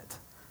in it.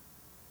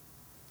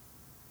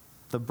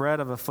 The bread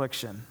of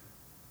affliction.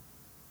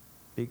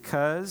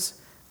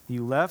 because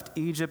you left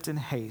Egypt in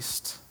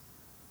haste,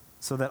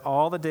 so that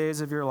all the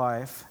days of your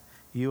life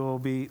you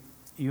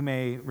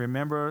may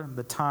remember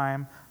the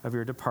time of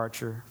your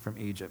departure from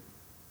Egypt.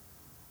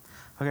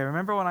 Okay,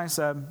 remember when I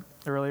said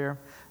earlier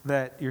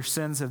that your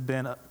sins have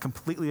been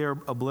completely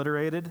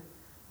obliterated,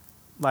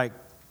 like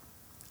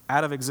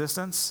out of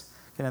existence?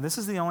 Okay, now this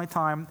is the only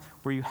time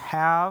where you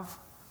have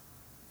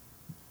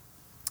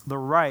the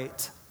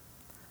right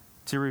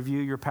to review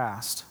your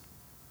past.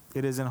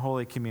 It is in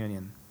Holy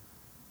Communion.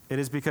 It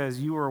is because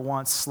you were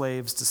once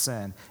slaves to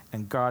sin,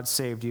 and God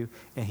saved you,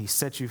 and he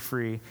set you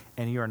free,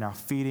 and you are now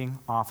feeding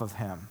off of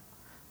him.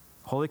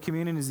 Holy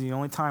Communion is the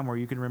only time where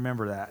you can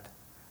remember that,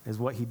 is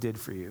what he did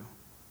for you.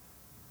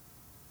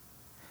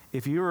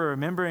 If you are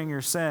remembering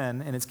your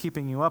sin and it's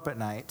keeping you up at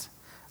night,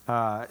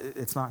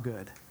 it's not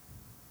good.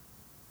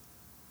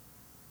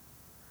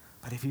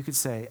 But if you could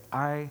say,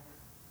 I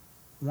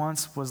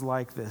once was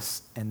like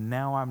this, and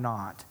now I'm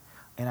not,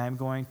 and I'm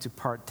going to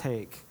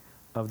partake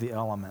of the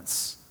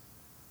elements,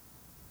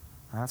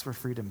 that's where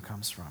freedom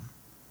comes from.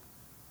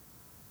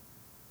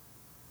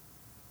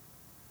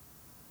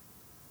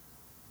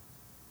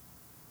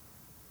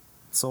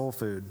 Soul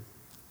food.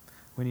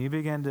 When you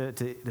begin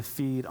to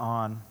feed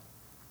on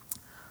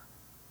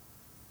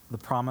the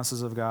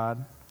promises of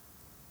God,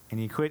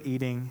 and you quit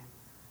eating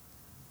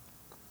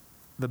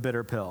the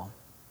bitter pill,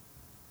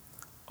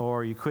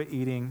 or you quit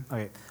eating,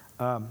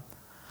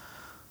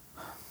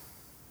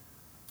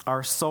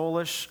 our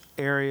soulish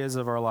areas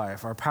of our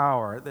life, our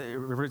power,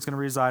 it's going to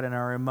reside in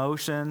our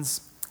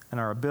emotions and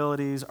our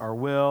abilities, our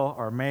will,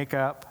 our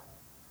makeup.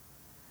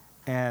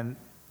 And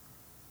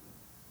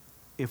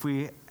if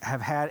we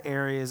have had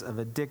areas of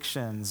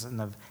addictions and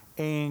of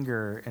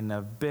anger and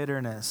of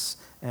bitterness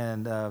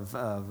and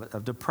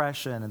of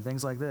depression and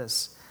things like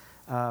this,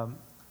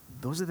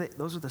 those are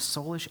the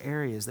soulish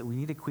areas that we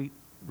need to quit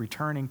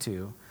returning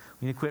to.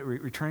 We need to quit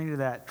returning to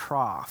that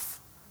trough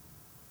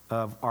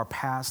of our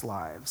past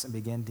lives and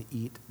begin to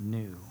eat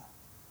new.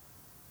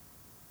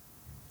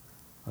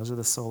 Those are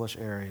the soulish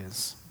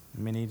areas.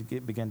 We need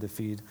to begin to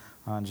feed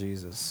on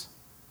Jesus.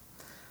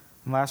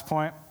 And last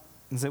point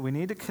is that we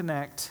need to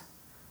connect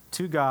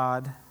to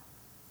God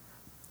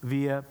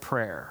via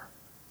prayer.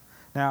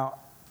 Now,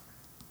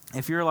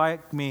 if you're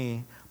like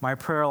me, my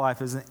prayer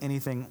life isn't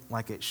anything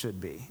like it should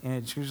be. And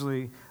it's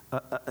usually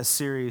a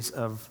series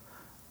of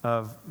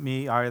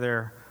me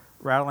either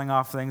rattling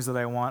off things that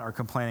I want or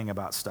complaining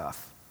about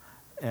stuff.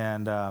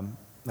 And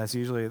that's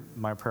usually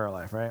my prayer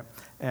life, right?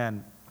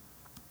 And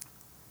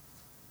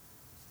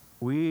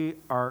we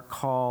are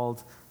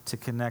called to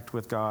connect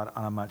with God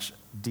on a much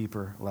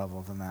deeper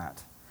level than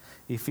that.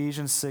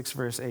 Ephesians 6,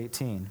 verse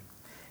 18.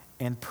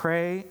 And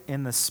pray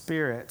in the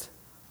Spirit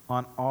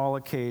on all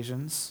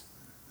occasions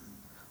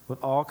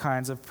with all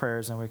kinds of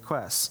prayers and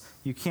requests.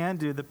 You can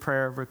do the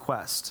prayer of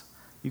request.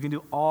 You can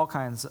do all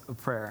kinds of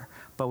prayer.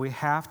 But we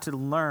have to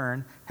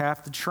learn,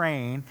 have to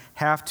train,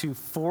 have to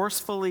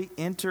forcefully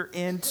enter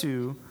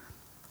into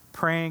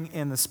praying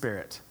in the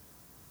Spirit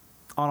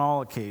on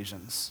all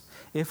occasions.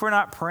 If we're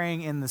not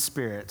praying in the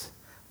Spirit,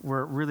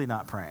 we're really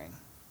not praying.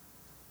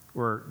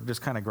 We're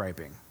just kind of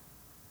griping.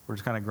 We're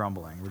just kind of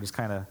grumbling.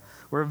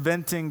 We're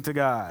venting to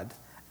God.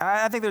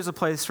 I think there's a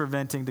place for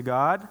venting to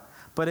God,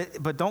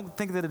 but don't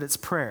think that it's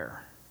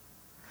prayer.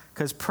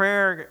 Because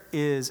prayer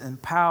is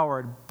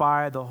empowered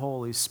by the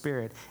Holy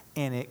Spirit,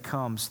 and it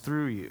comes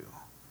through you.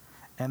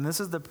 And this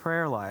is the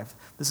prayer life.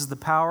 This is the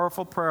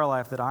powerful prayer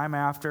life that I'm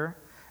after,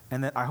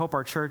 and that I hope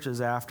our church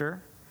is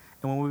after.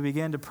 And when we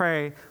begin to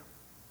pray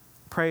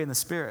in the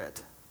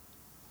Spirit.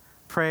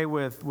 Pray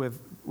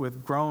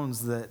with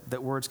groans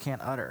that words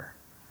can't utter.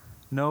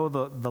 Know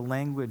the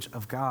language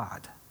of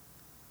God.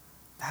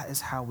 That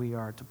is how we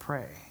are to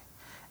pray.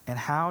 And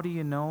how do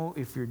you know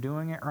if you're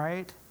doing it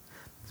right?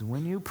 Because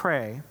when you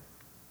pray,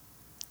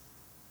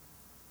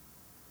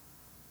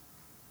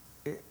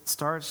 it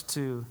starts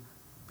to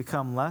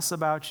become less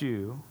about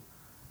you,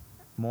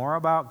 more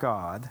about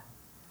God,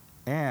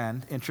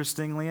 and,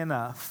 interestingly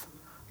enough,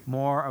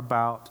 more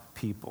about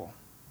people.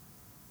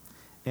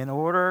 In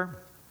order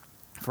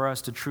for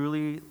us to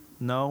truly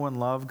know and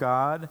love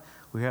God,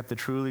 we have to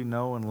truly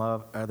know and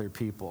love other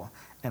people.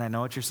 And I know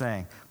what you're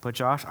saying, but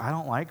Josh, I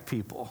don't like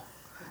people.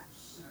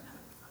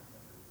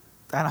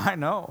 And I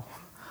know.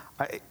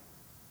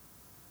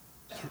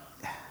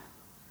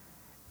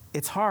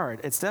 It's hard.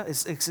 It's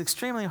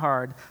extremely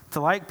hard to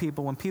like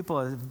people when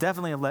people have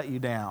definitely let you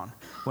down.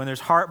 When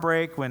there's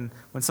heartbreak, when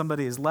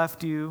somebody has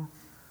left you,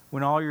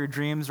 when all your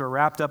dreams are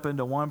wrapped up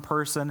into one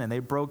person and they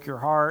broke your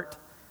heart,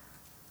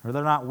 or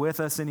they're not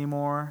with us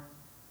anymore.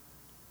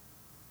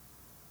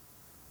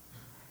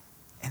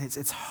 And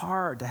it's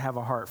hard to have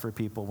a heart for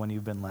people when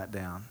you've been let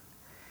down.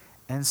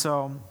 And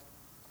so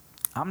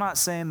I'm not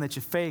saying that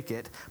you fake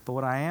it, but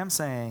what I am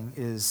saying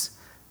is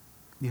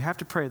you have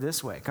to pray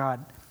this way.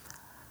 God,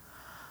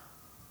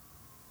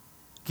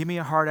 give me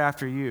a heart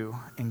after you,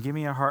 and give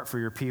me a heart for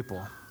your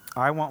people.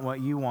 I want what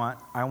you want.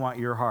 I want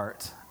your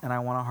heart, and I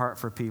want a heart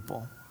for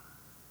people.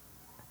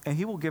 And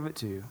he will give it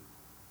to you.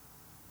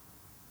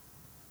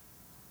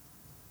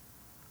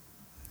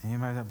 And you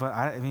might say, but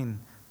I mean,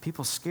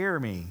 people scare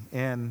me,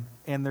 and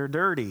they're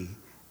dirty,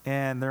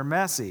 and they're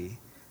messy,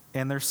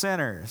 and they're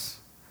sinners.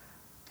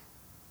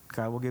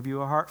 God will give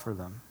you a heart for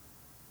them.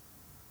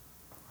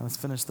 Let's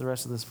finish the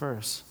rest of this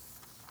verse.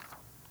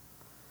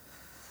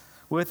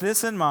 With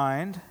this in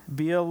mind,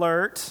 be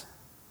alert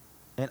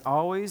and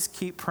always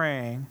keep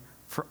praying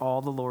for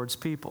all the Lord's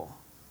people.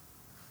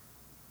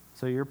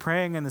 So you're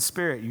praying in the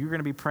Spirit. You're going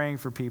to be praying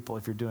for people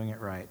if you're doing it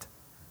right.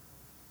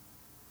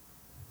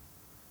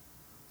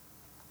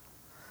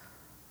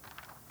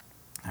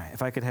 All right,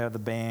 if I could have the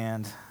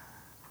band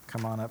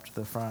come on up to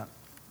the front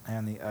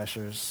and the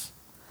ushers.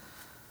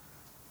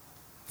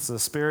 So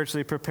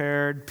spiritually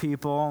prepared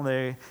people,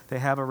 they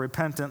have a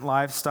repentant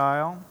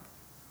lifestyle.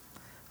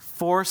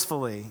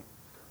 Forcefully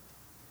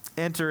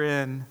enter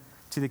in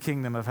to the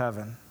kingdom of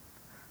heaven.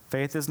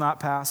 Faith is not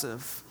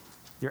passive.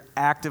 You're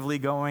actively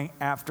going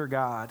after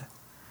God.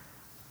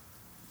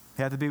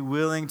 You have to be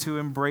willing to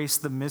embrace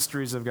the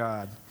mysteries of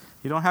God.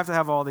 You don't have to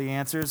have all the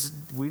answers.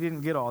 We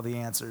didn't get all the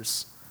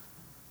answers.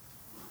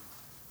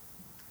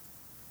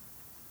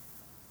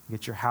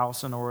 Get your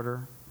house in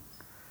order.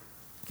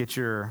 Get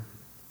your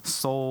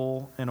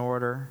soul in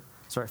order.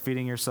 Start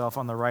feeding yourself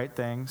on the right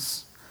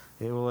things.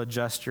 It will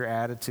adjust your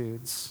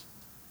attitudes.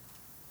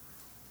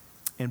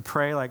 And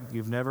pray like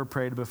you've never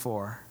prayed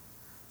before.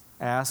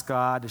 Ask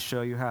God to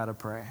show you how to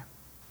pray.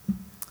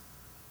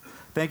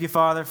 Thank you,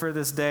 Father, for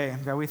this day.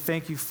 God, we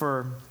thank you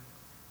for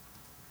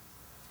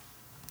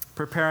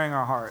preparing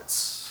our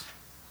hearts.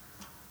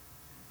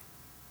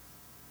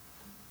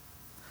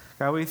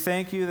 God, we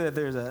thank you that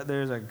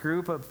there's a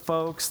group of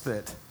folks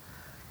that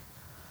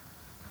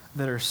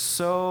are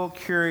so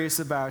curious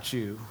about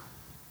you,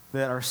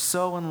 that are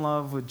so in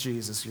love with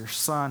Jesus, your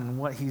Son, and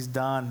what he's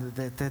done,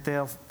 that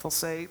they'll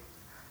say,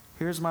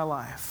 here's my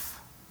life.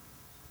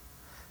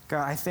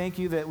 God, I thank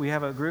you that we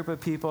have a group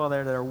of people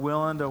there that are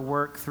willing to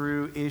work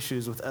through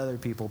issues with other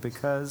people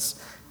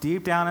because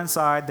deep down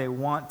inside they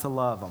want to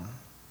love them.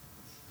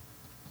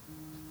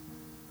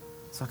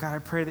 So God, I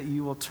pray that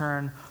you will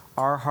turn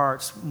our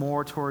hearts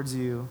more towards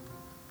you,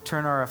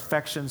 turn our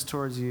affections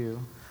towards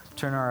you,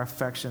 turn our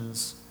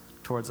affections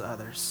towards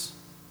others.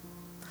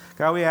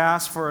 God, we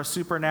ask for a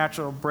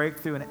supernatural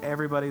breakthrough in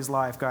everybody's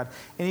life. God,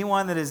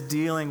 anyone that is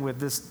dealing with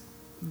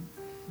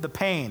the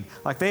pain,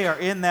 like they are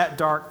in that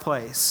dark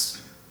place,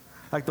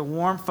 like the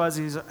warm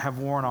fuzzies have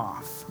worn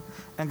off.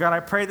 And God, I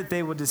pray that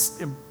they will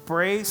just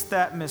embrace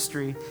that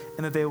mystery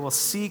and that they will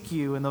seek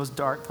you in those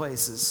dark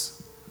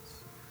places.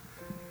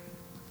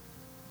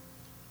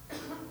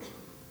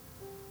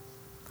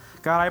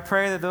 God, I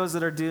pray that those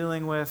that are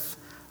dealing with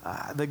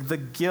the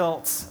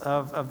guilt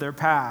of their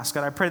past,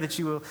 God, I pray that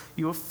you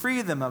will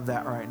free them of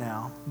that right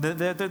now.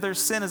 Their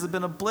sin has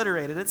been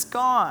obliterated. It's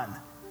gone.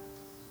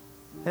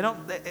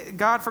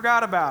 God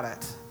forgot about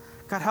it.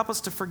 God, help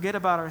us to forget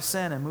about our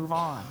sin and move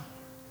on.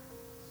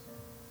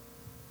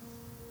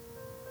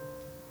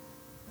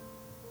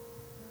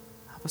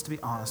 Help us to be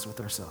honest with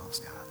ourselves,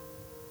 God.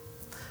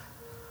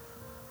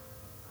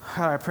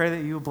 God, I pray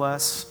that you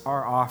bless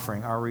our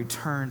offering, our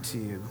return to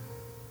you.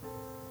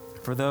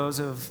 For those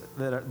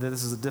that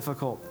this is a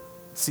difficult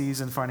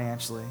season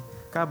financially,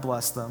 God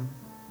bless them.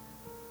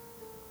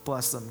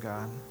 Bless them,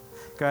 God.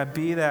 God,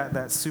 be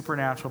that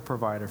supernatural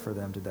provider for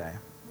them today.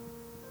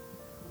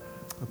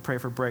 We pray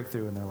for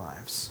breakthrough in their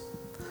lives.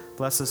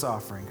 Bless this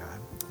offering, God.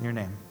 In your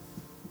name.